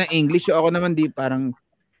 English siya ng English. So ako naman di parang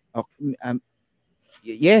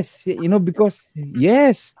Yes, because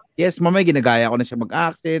yes, mamaya ginagaya ko na siya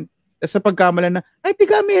mag-accent. Tapos sa pagkamalan na, ay,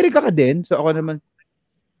 tiga Amerika ka din. So ako naman,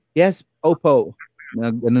 yes, opo.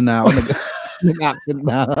 Nag-accent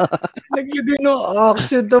na. Naglagay ng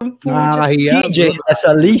accent ang Nakakahiya, TJ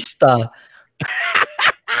nasa lista.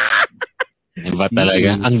 Iba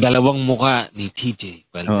talaga. Ang dalawang muka ni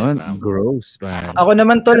TJ. Gross, man. Ako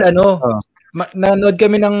naman tol, nanood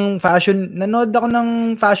ako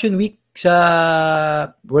ng Fashion Week sa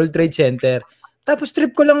World Trade Center. Tapos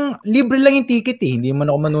trip ko lang, libre lang yung ticket eh. Hindi man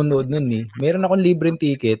ako manonood nun eh. Meron akong libreng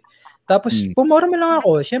ticket. Tapos pumorma lang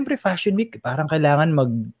ako. Siyempre Fashion Week, parang kailangan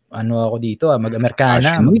ako dito,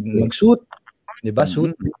 mag-Americana, mag-suit. 'Di ba?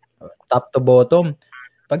 Suit, top to bottom.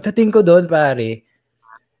 Pagdating ko doon, pare,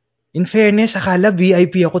 in fairness, akala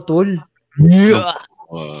VIP ako, tol. Yeah.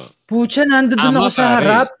 Pucha, nandun ako sa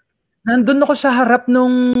harap. Nandun ako sa harap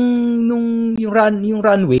yung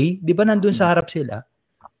runway. 'Di ba nandun sa harap sila?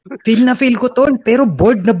 Feel na feel ko, tol, pero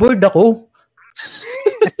bored na bored ako.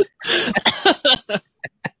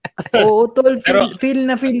 Oo, tol, feel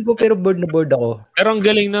na feel ko, pero bored na bored ako. Pero ang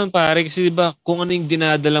galing nun, pare, kasi diba, kung ano yung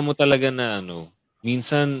dinadala mo talaga na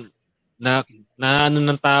minsan, na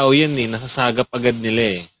ng tao yan eh, nasasagap agad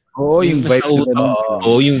nila eh. Oo, yung vibe.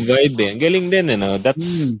 Yung vibe eh. Ang galing din,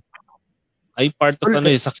 that's, ay part of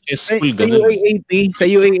successful, ganun. Sa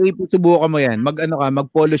UAAP, subukan mo yan.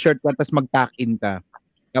 Mag-polo shirt ka, tapos mag-tuck-in ka.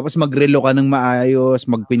 Tapos magrelo ka ng maayos,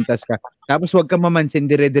 magpintas ka. Tapos huwag ka mamansin,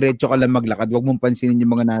 dire-diretso ka lang maglakad. Huwag mong pansinin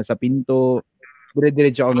yung mga nasa pinto.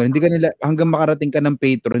 Dire-diretso ka. Hindi ka nila, hanggang makarating ka ng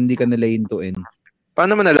patron, hindi ka nila hintuin.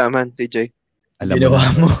 Paano mo nalaman, TJ? Ginawa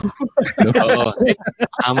mo. Oo.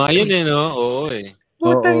 Tama yun eh, no? Oo eh.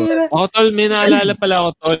 Putang ina. Ako, tol, may naalala pala ako,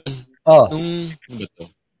 tol. Nung,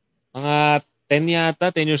 mga 10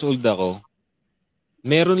 years old ako,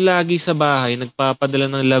 meron lagi sa bahay nagpapadala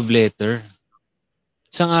ng love letter.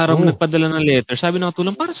 Isang araw nagpadala ng letter. Sabi ng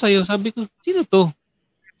tulang, para sa'yo. Sabi ko, sino to?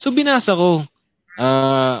 So, binasa ko.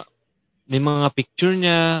 May mga picture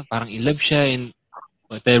niya. Parang in love siya and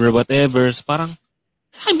whatever. So, parang,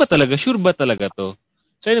 sa akin ba talaga? Sure ba talaga to?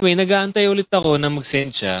 So anyway, nag-aantay ulit ako na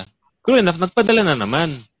mag-send siya. True enough, nagpadala na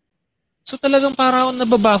naman. So talagang parang ako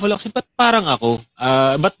nababaffle kasi ba't parang ako?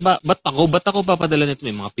 Ba't ako papadala nito?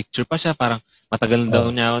 May mga picture pa siya. Parang matagal na daw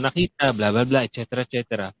niya ako nakita. Blah, blah, blah,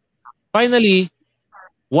 etc. Finally,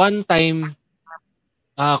 one time,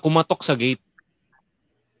 kumatok sa gate.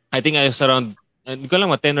 I think I was around, hindi ko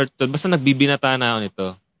lang 10 or 12, basta nagbibinata na ako nito.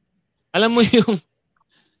 Alam mo yung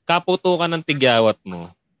kaputukan ng tigyawat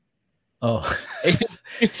mo.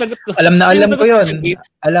 Yung sagot ko. Alam ko yun.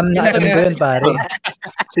 Alam ko yun, pare.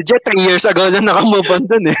 Si Jet, 3 years ago lang nakamove on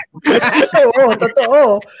dun eh. Oo,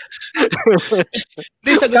 totoo.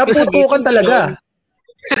 Kaputukan talaga.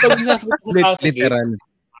 Ito, isasagot ko sa gate. Literal.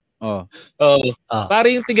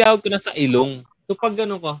 Para yung tigawad ko na sa ilong. So pag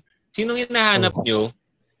gano'n ko, sinong hinahanap nyo,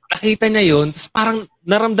 nakita niya yun, tapos parang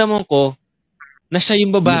naramdaman ko na siya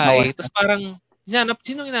yung babae. Tapos parang,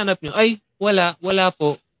 sinong hinahanap nyo? Ay, wala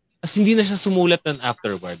po. Tapos hindi na siya sumulat nun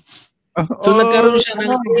afterwards. So nagkaroon siya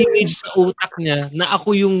ng image sa utak niya na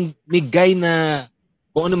ako yung may guy na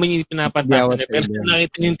kung ano man yung pinapantasya niya. Pero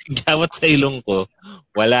nakita niya yung tigawat sa ilong ko,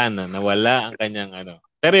 nawala ang kanyang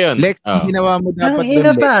Pero yun. Lex, ang ginawa mo dapat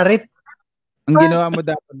doon, Lex. Ang ginawa mo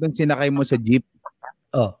dapat doon, sinakay mo sa jeep.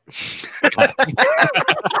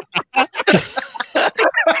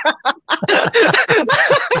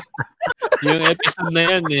 Yung episode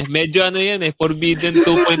na yan eh. Medyo Forbidden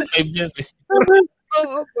 2.5 yan eh.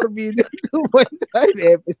 Forbidden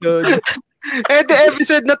 2.5 episode. The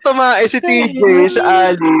episode na tumae si TJ sa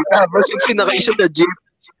Ali. Tapos yung sinakay siya sa jeep.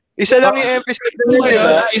 Isa lang yung episode na yun,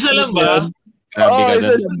 diba? Isa lang ba? Oo,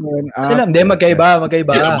 isa lang. Isa lang. Hindi, magkaiba. Hindi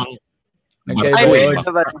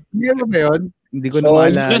mo ba yun? Hindi ko na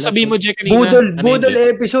maalala. Yung sabihin mo, Jack, kanina. Budol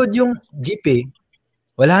episode yung jeep eh.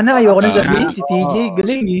 Wala na, ayoko na sabihin. Si TJ,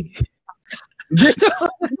 galing eh.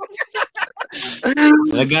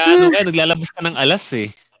 Naglalabas ka ng alas eh.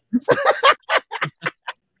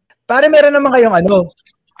 Pare, meron naman kayong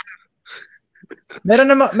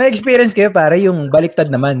may experience kayo, pare, yung baliktad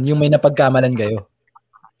naman, yung may napagkamalan kayo.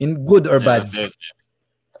 In good or bad?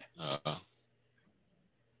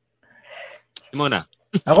 Muna.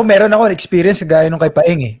 Ako, meron ako experience gaya nung kay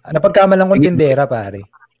Paeng eh. Napagkamalan kong tindera, pare.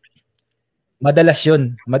 Madalas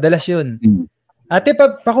yun. Ate,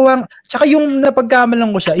 pakuha, tsaka yung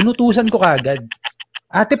napagkamalan ko siya, inutusan ko kagad.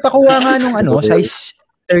 Ate, pakuha nga nung size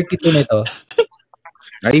 32 nito.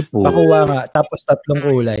 Ay po. Pakuha nga, tapos 3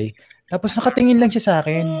 kulay. Tapos nakatingin lang siya sa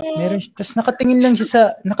akin. Tapos nakatingin lang siya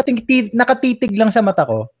sa, nakatitig lang sa mata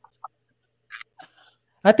ko.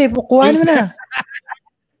 Ate, kuha mo na.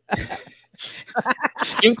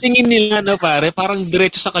 Yung tingin nila, no, pare, parang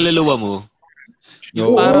diretso sa kaluluwa mo.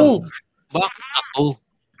 Yung Oo. parang, bakit ako?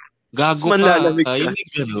 Gago Mas manlalamig ka. ka. Yung may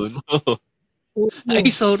ganun. Ay,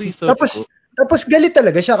 sorry Tapos, po. tapos galit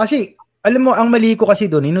talaga siya kasi, alam mo, ang mali ko kasi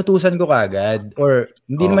doon, inutusan ko kagad. Or,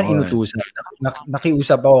 hindi naman Oo, inutusan.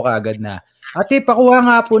 Nakiusap ako kagad na, ate, pakuha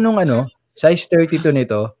nga po nung size 32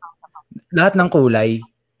 nito. Lahat ng kulay.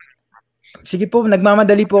 Sige po,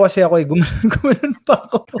 nagmamadali po kasi ako eh. Gumanon pa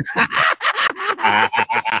ako.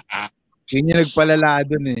 Yun yung nagpalala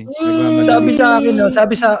dun eh. Sabi sa akin, no,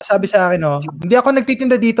 sabi sa akin, no, hindi ako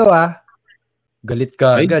nagtitinda dito, ah. Galit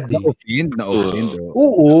ka Ay, agad, eh. na-offend. Oh.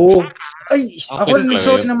 Oo. Ay, ako, Okay,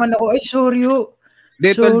 sorry naman ako. Ay, sorry, oh.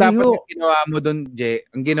 Dito, Sorry, dapat oh. yung ginawa mo dun, Jay,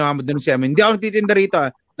 ang ginawa mo dun siya, hindi ako nagtitinda rito, ah.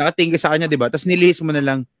 Nakatingin ka sa kanya, di ba? Tapos nilihis mo na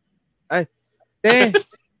lang, ay, te,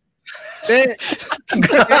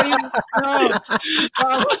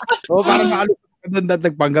 parang makalusot ka doon na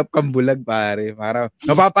nagpanggap kang bulag, pare. Parang,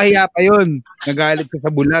 napapahiya pa yun. Nagalit ka sa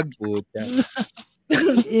bulag, puta.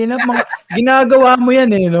 Mga ginagawa mo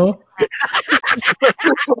yan, eh, no?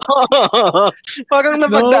 Parang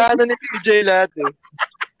napagdaanan ni PJ lahat eh.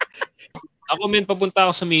 Ako, men, papunta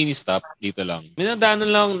ako sa mini stop. Dito lang. May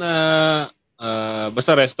nadaanan lang na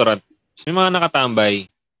basta restaurant. May mga nakatambay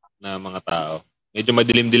na mga tao. Medyo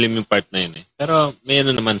madilim-dilim yung part na yun eh. Pero may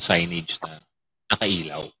naman signage na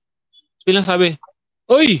nakailaw. So, bilang sabi,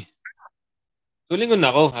 "Oy! Tulingon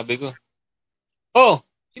na ako," sabi ko. "Oh,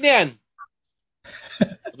 sino yan?"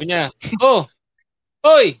 Sabi niya, "Oh,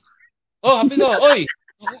 oy! Oh, sabi ko, oy!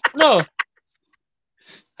 Ano?"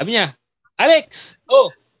 Sabi niya, "Alex!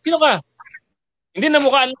 Oh, sino ka?" "Hindi,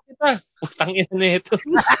 namukhaan lang kita." Putang ina na ito.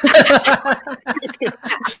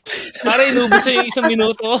 Para inubos siya yung 1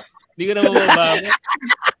 minuto. Hindi ko na mababago.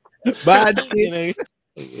 Bad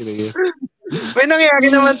May nangyari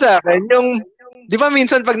naman sa akin, yung, di ba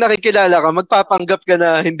minsan pag nakikilala ka, magpapanggap ka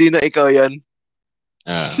na hindi na ikaw yan.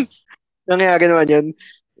 Ah. Nangyari naman yun.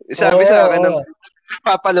 Sabi sa akin,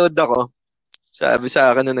 papaload ako. Sabi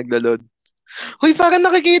sa akin na nagla-load, "Hoy, parang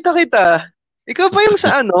nakikita kita. Ikaw ba yung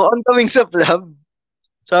sa on the Wings of Love?"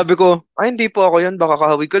 Sabi ko, "Ay, hindi po ako yun. Baka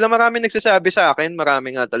kahawig ko lang." Marami nagsasabi sa akin.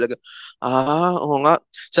 Marami nga talaga. Oo nga.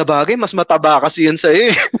 Sa bagay, mas mataba kasi yun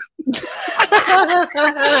sa'yo eh.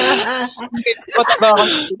 Mataba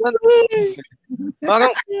kasi yun.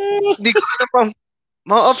 Parang, hindi ko alam pang,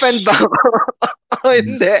 ma-offend ba ako? O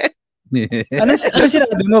hindi. Ano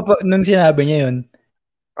sinabi mo nung sinabi niya yun?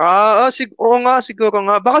 Oo nga, siguro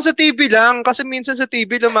nga. Baka sa TV lang, kasi minsan sa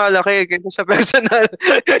TV lumalaki, kaya sa personal.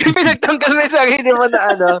 Pinagtanggal mo yung sarili mo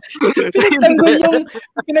na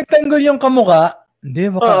Pinagtanggol yung kamukha. Hindi,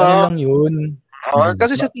 baka ano lang yun.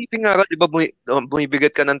 Kasi sa TV nga, di ba,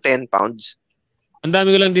 bumibigat ka ng 10 pounds? Ang dami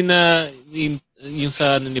ko lang din na yung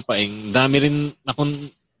sa ni Paeng, dami rin akong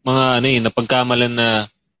mga napagkamalan na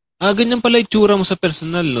ganyan pala itsura mo sa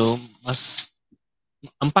personal, no? Mas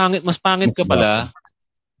pangit ka pala.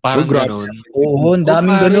 Parang gano'n. Oo, ang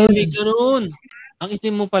daming gano'n. Gano'n. Ang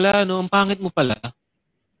itim mo pala, no? Ang pangit mo pala.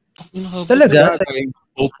 Talaga?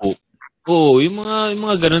 Opo. Oo, yung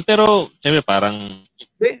mga gano'n. Pero, syempre, parang...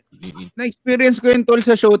 Na-experience ko yun, tol,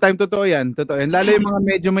 sa Showtime. Totoo yan. Lalo yung mga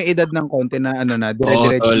medyo may edad ng konti na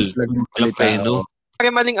dire-diretso. Walang preno.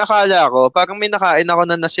 Parang maling akala ko, parang may nakain ako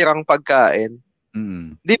na nasirang pagkain.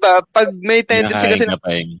 Mm. Di ba? Pag may tendency kasi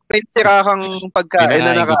may sira kang pagkain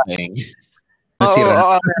na nakain. Nasira.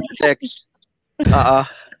 Oo, Alex. Oo.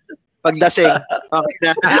 Pagdasing. Okay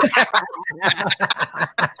na.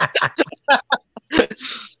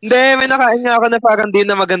 Hindi, may nakain nga ako na parang di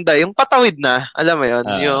na maganda. Yung patawid na. Alam mo yun?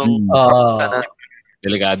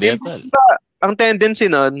 Delikado yan, tol. Ang tendency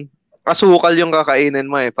nun, asukal yung kakainin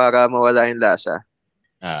mo eh, para mawala yung lasa.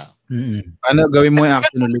 Ano, gawin mo yung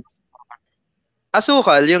action ulit?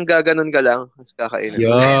 Asukal, yung gaganon ka lang, mas kakainin.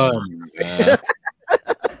 Yun.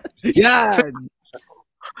 Yan!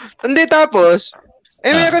 Hindi, tapos,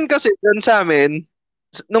 meron kasi dun sa amin,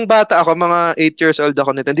 nung bata ako, mga 8 years old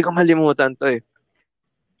ako nito, hindi ko malimutan to eh.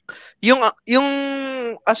 Yung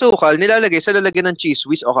asukal, nilalagay sa lalagyan ng cheese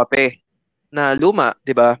whiz o kape na luma,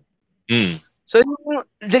 di ba? So, yung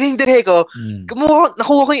daling-dali ko,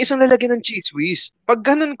 nakuha ko yung isang lalagyan ng cheese whiz. Pag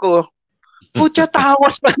ganun ko, putya,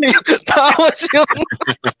 tawas pa na yun. Tawas yung...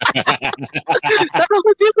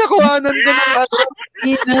 Tapos yung nakuhanan ko ng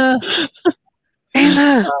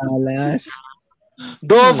Alas.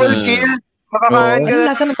 double kill. Makakain ka Ano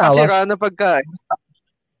lasa ng tawas? Masira na pagkain.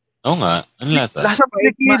 Oo nga. Ano lasa? Lasa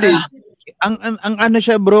palikili. Ang ano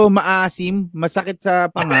siya, bro, maasim, masakit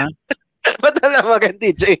sa panga. Ba't alam mo ka,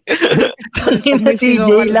 TJ?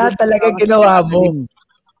 TJ, lahat talaga ginawa mo.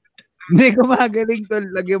 Hindi, gumagaling tol.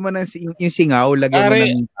 Lagyan mo ng yung singaw, lagyan mo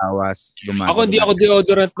Pare, ng tawas. Ako hindi ako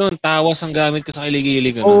deodorant noon. Tawas ang gamit ko sa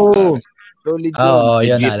kilig-ilig. Oo. Solid yun. Oo,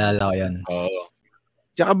 yun, Legit. naalala ko yun. Oo.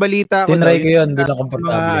 Tsaka balita ko Tinry daw, ko yun, hindi na mga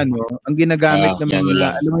komportable. ang ginagamit ng yan mga,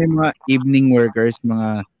 lang. alam mo yung mga evening workers, mga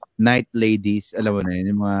night ladies, alam mo na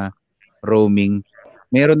yun, yung mga roaming.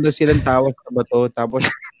 Meron daw silang tawas sa bato, tapos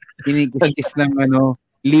kinikis ng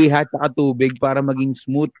liha at tubig para maging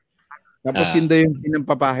smooth. Tapos yun daw yung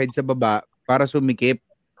pinampapahid sa baba para sumikip.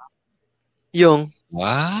 Yung,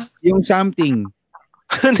 What? Yung something.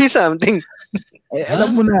 ano yung something? Eh,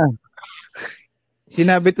 alam mo na.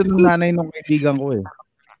 Sinabi to ng nanay ng kaibigan ko eh.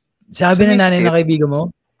 Sabi na nanay Sumiskip? na kaibigan mo?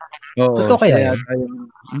 Oo, Totoo kaya siya yun? yata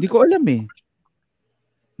hindi ko alam eh.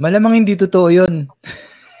 Malamang hindi totoo yun.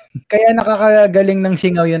 Kaya nakakagaling ng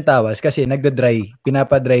singaw yung tawas kasi nagda-dry.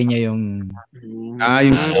 Pinapa-dry niya yung...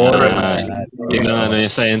 Yung core. Yun ang yung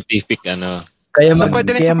scientific Kaya, So,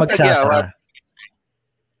 pwede rin kaya siya magtagyawat. magsasara.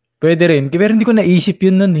 Pwede rin. Pero hindi ko naisip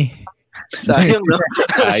yun nun eh. Sayang, no?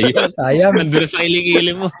 Ayun. Sayang. Nandun na sa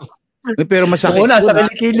kilig-ilig mo. Pero masakit Oo, nasa na.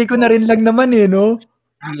 kilikili ko na rin lang naman eh, no?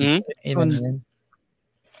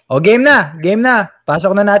 O, game na. Game na.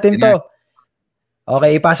 Pasok na natin to.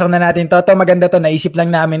 Okay, ipasok na natin to. To, maganda to. Naisip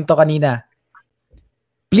lang namin to kanina.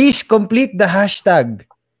 Please complete the hashtag.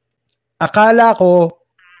 Akala ko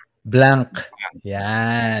blank.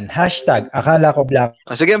 Yan. Hashtag. Akala ko blank.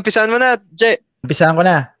 Sige, umpisahan mo na, Jay. Umpisahan ko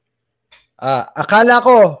na. Akala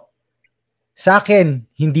ko sa akin,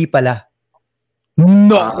 hindi pala.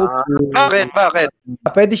 Bakit?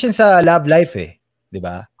 Pwede siya sa love life eh. 'Di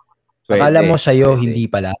ba? Akala mo sa'yo, hindi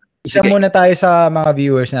pala. Isa muna tayo sa mga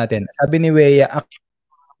viewers natin. Sabi ni Weya,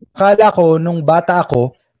 akala ko nung bata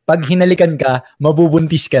ako, pag hinalikan ka,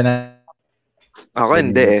 mabubuntis ka na. Ako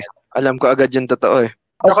hindi eh. Alam ko agad yung totoo eh.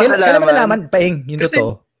 Okay, Ako kailan mo nalaman, Paeng, yung Kasi-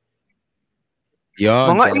 totoo?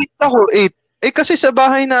 Yun. Mga 8 ako, 8. Eh kasi sa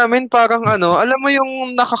bahay namin parang alam mo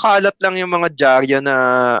yung nakakalat lang yung mga dyaryo na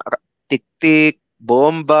tik-tik,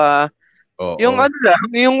 bomba. Oo. Yung lang,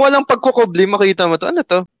 yung walang pagkukubli, makita mo to. Ano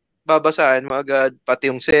to? Babasahin mo agad,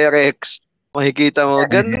 pati yung Cerex. Makikita mo.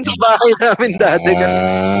 Ganun sa bahay namin dati.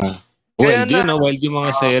 Wild yun, no? Wild yung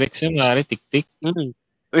mga Cyrex yun, mari, tik-tik.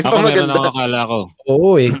 May Ako meron pamaganda. akong akala ko.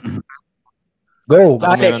 Oo eh. Go, Ako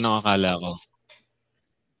Alex. meron akong akala ko.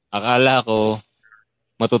 Akala ko,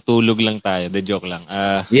 matutulog lang tayo. The joke lang.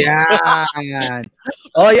 Yan.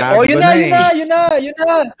 Yun na.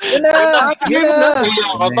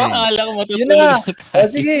 Akala ko matutulog Yun na. lang tayo.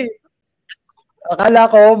 Sige. Akala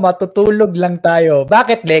ko matutulog lang tayo.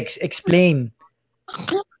 Bakit, Lex? Explain.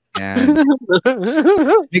 Yan.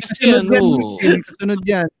 May Kasi kasunod yan. May kasunod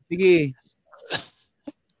yan. Sige.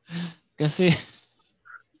 Kasi,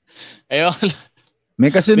 ayoko lang. May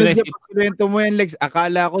kasunod Bilis- yan. Pag-kwento mo yan, Lex.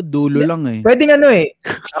 Akala ko dulo lang eh. Pwedeng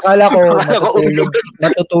akala ko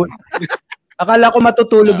akala ko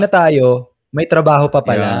matutulog na tayo. May trabaho pa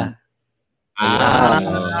pala. Yan.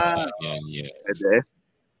 Pwede.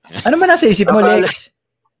 Ano man nasa isip mo, Lex?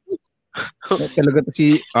 Talaga to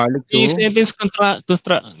si Alex. Yung Oh. sentence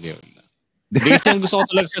Hindi kasi ang gusto ko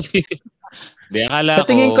talaga sabihin. Hindi, akala Sa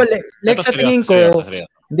tingin ko, Lex, sa tingin ko, seryoso.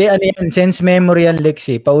 hindi, yan, sense memory yan,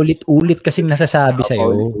 Lex eh. Paulit-ulit kasi nasasabi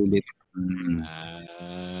sa'yo. Ulit.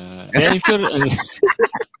 I'm sure.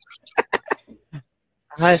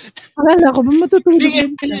 Akala ko ba matutulog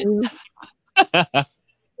yan?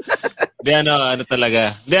 Di ano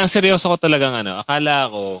talaga. Di ang seryoso ko talagang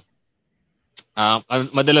akala ko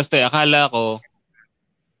madalas tayo, akala ko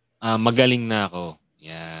magaling na ako.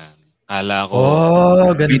 Yan. Akala ko.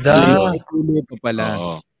 Ganda. Tuloy pa pala.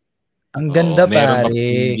 Oo. Ang ganda, meron pare.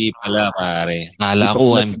 Hindi pala, pare. Akala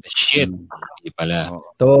ko I'm the shit. Hindi pala.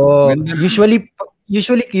 To, Ganda. usually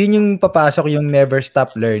yun yung papasok yung never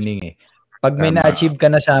stop learning eh. Pag may Tama. na-achieve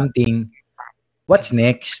ka na something, what's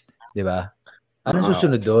next? 'Di ba? Anong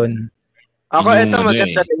susunod doon? Ako, Yung ito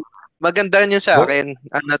maganda rin. Maganda rin yun sa akin.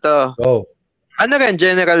 Ano to? Go. Ano rin,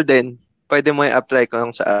 general din. Pwede mo i-apply kung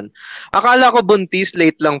saan. Akala ko buntis,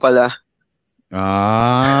 late lang pala.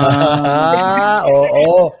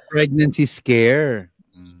 Oo. Pregnancy scare.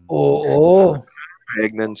 Oo.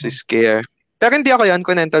 Pregnancy scare. Pero hindi ako yan.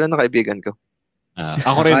 Kunento lang ng kaibigan ko.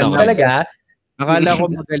 Ako rin ako. Talaga? Akala ko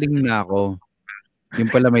magaling na ako. Yung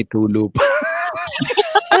pala may tulo pa.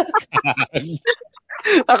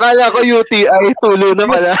 Akala ko UTI, tulo na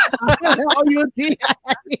pala. Akala ko UTI.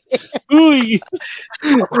 Uy!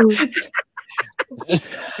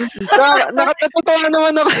 Nakatotoo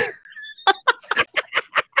naman ako.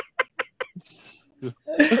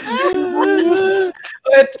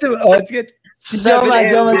 It's good. Si Joma,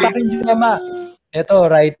 taking Joma.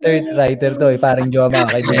 Ito, writer to. Parang Joma,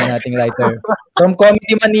 kaibigan nating writer. From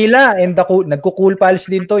Comedy Manila, and nagko-Cool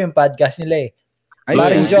Pals din to, yung podcast nila eh.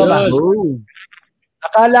 Parang Joma.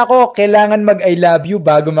 Akala ko, kailangan mag-I love you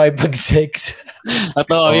bago makipag-sex.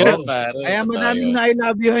 Totoo yun, pare. Kaya madaming na I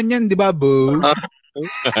love you-han yan, di ba, Bo?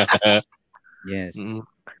 Yes.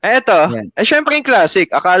 Eto, syempre yung classic.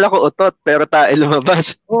 Akala ko utot, pero tae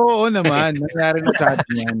lumabas. Oo naman. Nangyari na sa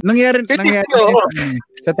atin yan. Nangyari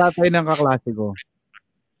sa tatay ng kaklase ko.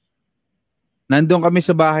 Nandun kami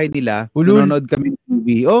sa bahay nila. Nanonood kami ng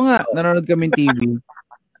TV. Oo nga, nanonood kami ng TV.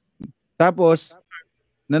 Tapos,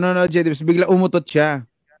 nanonood siya. Bigla umutot siya.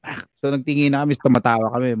 So, nagtingin na kami. Tumatawa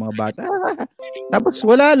kami, mga bata. Tapos,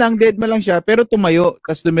 wala lang. Dead man lang siya. Pero tumayo.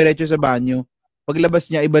 Tapos, dumiretso sa banyo. Paglabas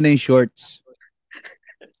niya, iba na yung shorts.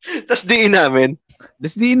 Tapos diin namin.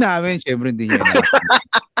 Siyempre hindi niya.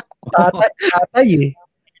 Tatay eh.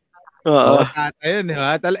 Oo. Tatay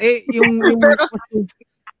yun, di ba?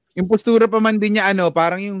 Yung postura pa man din niya,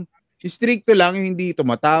 parang yung stricto lang, yung hindi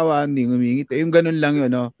tumatawa, hindi ngumingiti. Yung ganun lang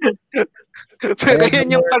yun, Pero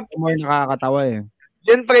yan yung more nakakatawa eh.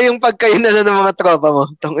 Yan pre yung pagkainan ng mga tropa mo.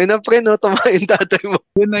 Tangina pre, no? Tumayin tatay mo.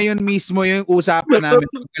 Yun na yun mismo, yung usapan namin,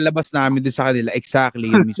 pagkalabas namin din sa kanila. Exactly,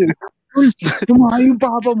 yun mismo. Tumayo yung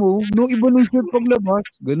papa mo, no iba nung shirt paglabas.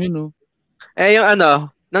 Ganun, no? Yung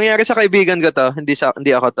nangyari sa kaibigan ko to,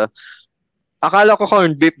 hindi ako to. Akala ko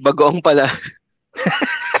corned beef, bagoong pala.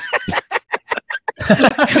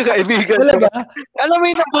 Kaibigan ko.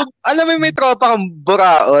 Alam mo may tropa kang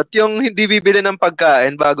buraot, yung hindi bibili ng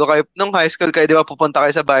pagkain bago kayo, nung high school kayo, di ba pupunta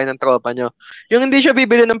kayo sa bahay ng tropa nyo. Yung hindi siya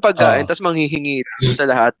bibili ng pagkain, tapos manghihingi sa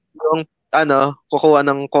lahat. Yung kukuha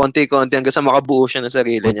ng konti-konti hanggang sa makabuo siya ng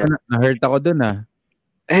sarili niya. Na-hurt ako dun,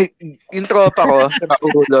 Yung tropa ko, sa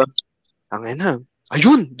ulo,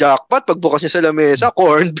 ayun, jackpot, pagbukas niya sa lamesa,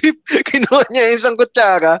 corned beef, kinuha niya isang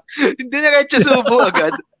kutsara, hindi na kahit siya subo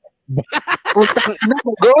agad. Putang ina,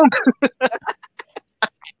 go!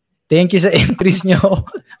 Thank you sa entries nyo.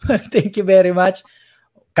 Thank you very much.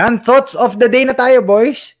 Thoughts of the day na tayo,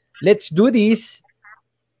 boys. Let's do this.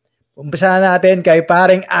 Umpisahan natin kay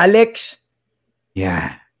paring Alex.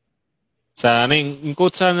 Yeah. Sana yung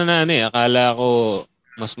quote sana na akala ko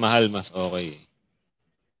mas mahal, mas okay.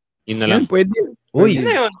 Yun na lang. Yan, pwede. Uy. Yun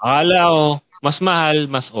na yun. Akala ko mas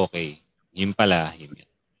mahal, mas okay. Yun pala.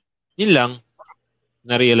 Yun lang.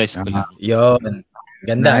 Na-realize ko lang. Yun.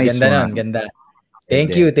 Ganda, Nice ganda one. nun, ganda.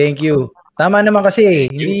 Thank you. Tama naman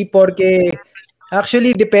kasi, hindi porke,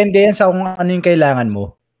 actually, depende yan sa kung ano yung kailangan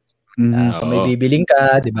mo. Kung may bibiling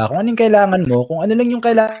ka, di ba? Kung ano yung kailangan mo, kung ano lang yung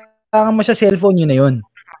kailangan mo sa cellphone, yun na yun.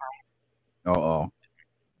 Oo.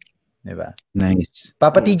 Di ba? Nice.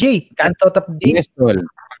 Papa TJ, kanto top day. Yes, tol.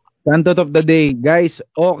 Kantot of the day. Guys,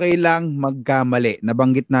 okay lang magkamali.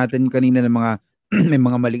 Nabanggit natin kanina ng mga may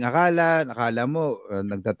mga maling akala mo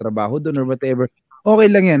nagtatrabaho doon or whatever. Okay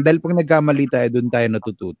lang yan. Dahil pag nagkamali tayo, doon tayo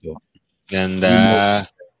natututo. Ganda.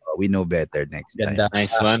 We know better next time. Ganda.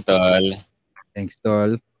 Nice one, tol. Thanks,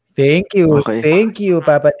 tol. Thank you. Okay. Thank you,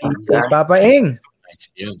 Papa TJ. Papa Eng.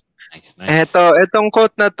 Nice yun. Nice. Etong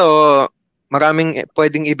quote na to, maraming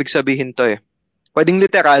pwedeng ibig sabihin to eh. Pwedeng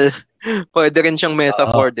literal, pwede rin siyang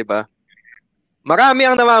metaphor, di ba? Marami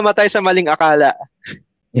ang namamatay sa maling akala.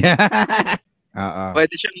 Oo.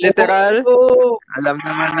 Pwede siyang literal. Alam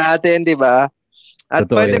naman natin, di ba? At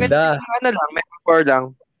Totoo pwede yun. rin metaphor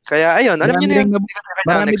lang. Kaya ayun, alam niyo na yun.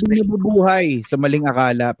 Marami din nabubuhay sa maling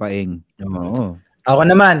akala, Paeng. Oo. Ako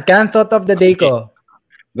naman, kanto of the day ko.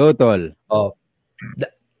 Go, tol.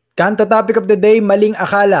 Kanto topic of the day, maling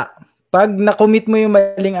akala. Pag na-commit mo yung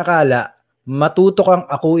maling akala, matuto kang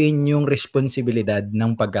akuin yung responsibilidad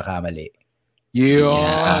ng pagkakamali.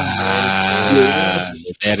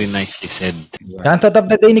 Very nicely said. Kanto of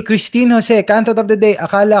the day ni Christine Jose. Kanto of the day,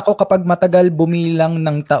 akala ko kapag matagal bumilang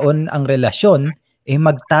ng taon ang relasyon,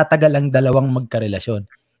 magtatagal ang dalawang magkarelasyon.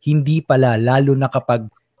 Hindi pala, lalo na kapag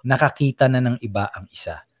nakakita na ng iba ang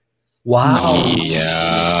isa. Wow!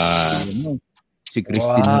 Yeah. Si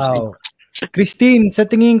Christine. Wow. Christine, sa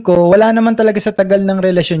tingin ko, wala naman talaga sa tagal ng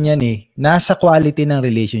relasyon yan eh. Nasa quality ng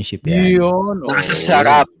relationship yan. Nasa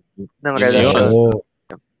sarap ng relasyon. Oo.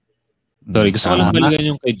 Sorry, gusto ko lang balikan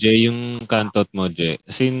yung kay Jay, yung kantot mo, Jay.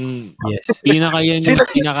 As in, pinaka yan yung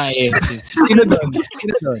pinaka-essence. Sino doon?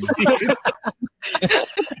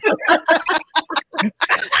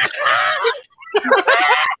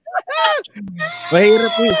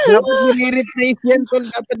 Mahirap eh. Dapat nire-replace yan, tol.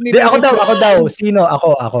 Dapat Ako daw. Sino?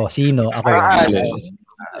 Ako. Sino? Ako.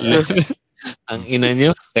 Ang ina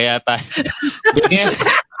nyo, kaya tayo.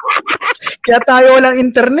 Kaya tayo walang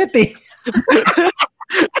internet eh.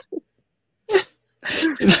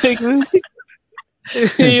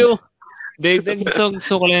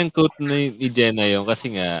 Gusto ko lang yung quote ni Jenna yun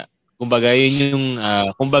kasi nga, kumbaga yun yung,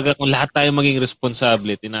 kumbaga kung lahat tayo maging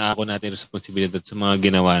responsable, tinaako natin responsibilidad sa mga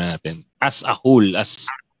ginawa natin. As a whole, as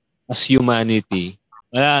humanity,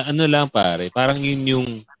 ano lang pare, parang yun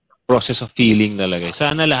yung process of feeling talaga.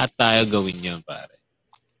 Sana lahat tayo gawin yun pare.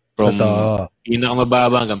 From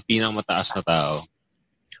pinakamababa hanggang pinakamataas na tao.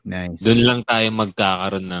 Nice. Doon lang tayo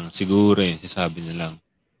magkakaroon ng siguro yung sasabi nilang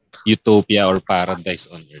utopia or paradise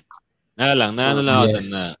on earth. Naano lang ako doon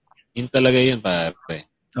na yun talaga yun pare.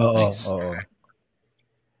 Oo, Nice. oo.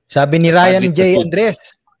 Sabi ni Ryan J. Andres,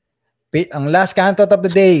 ang last canto of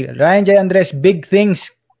the day, Ryan J. Andres, big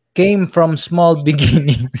things came from small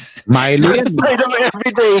beginnings. Milo yan.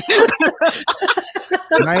 Every day.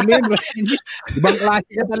 Milo yan. Ibang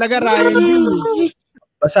klase ka talaga, Ryan.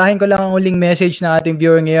 Basahin ko lang ang huling message ng ating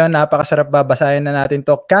viewer ngayon. Napakasarap babasahin na natin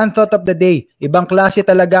to. Canto of the day. Ibang klase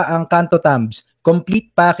talaga ang Canto Tabs.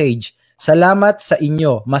 Complete package. Salamat sa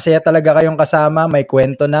inyo. Masaya talaga kayong kasama. May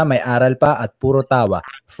kwento na, may aral pa, at puro tawa.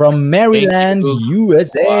 From Maryland,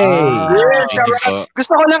 USA. Wow.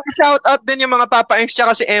 Gusto ko lang i-shoutout din yung mga Papa Inks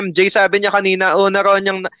tsaka si MJ. Sabi niya kanina,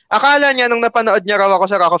 akala niya nung napanood niya raw ako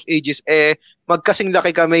sa Rock of Ages, magkasing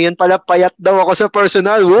laki kami. Yun pala, payat daw ako sa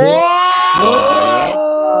personal. Wow!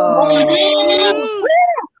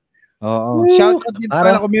 Oo. Shoutout din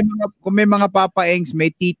pala kung may mga Papa Engs, may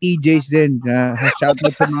TTJs din.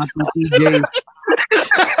 Shoutout sa mga TTJs.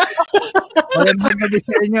 Magandang gabi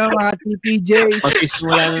sa inyo, mga TTJs.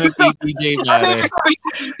 Pag-isimula na ng TTJ, pare.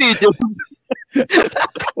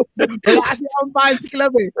 Wala kasi akong fans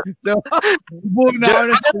club eh. So, buo na ako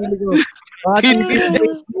ng sarili ko. Mga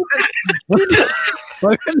TTJs.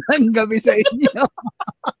 Magandang gabi sa inyo.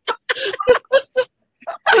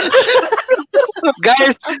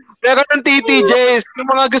 Guys, meron ng TTJs. Yung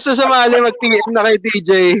mga gusto sumali, mag-PM na kay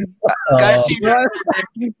TJ.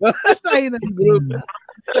 Tayo ng group.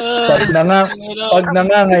 Pag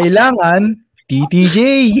nangangailangan, TTJ.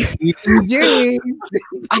 TTJ.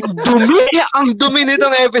 Ang dumi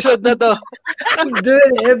nitong episode na to.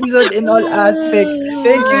 Good episode in all aspects.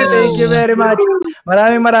 Thank you very much.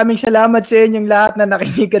 Maraming salamat sa inyong lahat na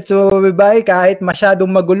nakinig at sumabay kahit masyadong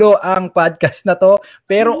magulo ang podcast na to.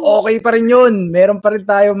 Pero okay pa rin yun. Meron pa rin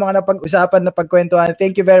tayong mga napag-usapan na pagkwentuhan.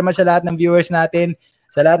 Thank you very much sa lahat ng viewers natin,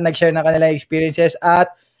 sa lahat nag-share ng kanilang experiences.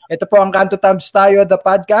 At ito po ang Canto Tabs Tayo, the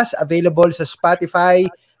podcast, available sa Spotify,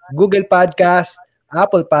 Google Podcast,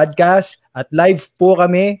 Apple Podcast, at live po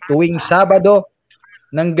kami tuwing Sabado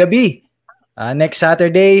ng gabi. Next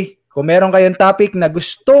Saturday, kung meron kayong topic na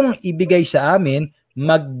gustong ibigay sa amin,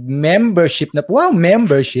 mag-membership na po. Wow,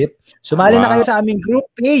 membership. Sumali na kayo sa aming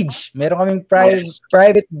group page. Meron kaming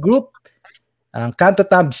private group. Ang Canto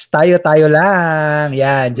Tabs, tayo lang.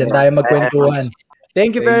 Yan, dyan tayo magkwentuhan.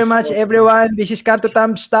 Thank you very much, everyone. This is Canto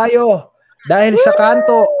Tabs tayo. Dahil sa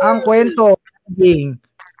kanto, ang kwento,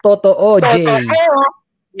 totoo, Jay.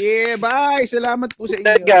 Yeah, bye. Salamat po sa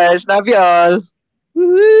inyo. Guys, love you all.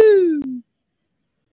 Woohoo!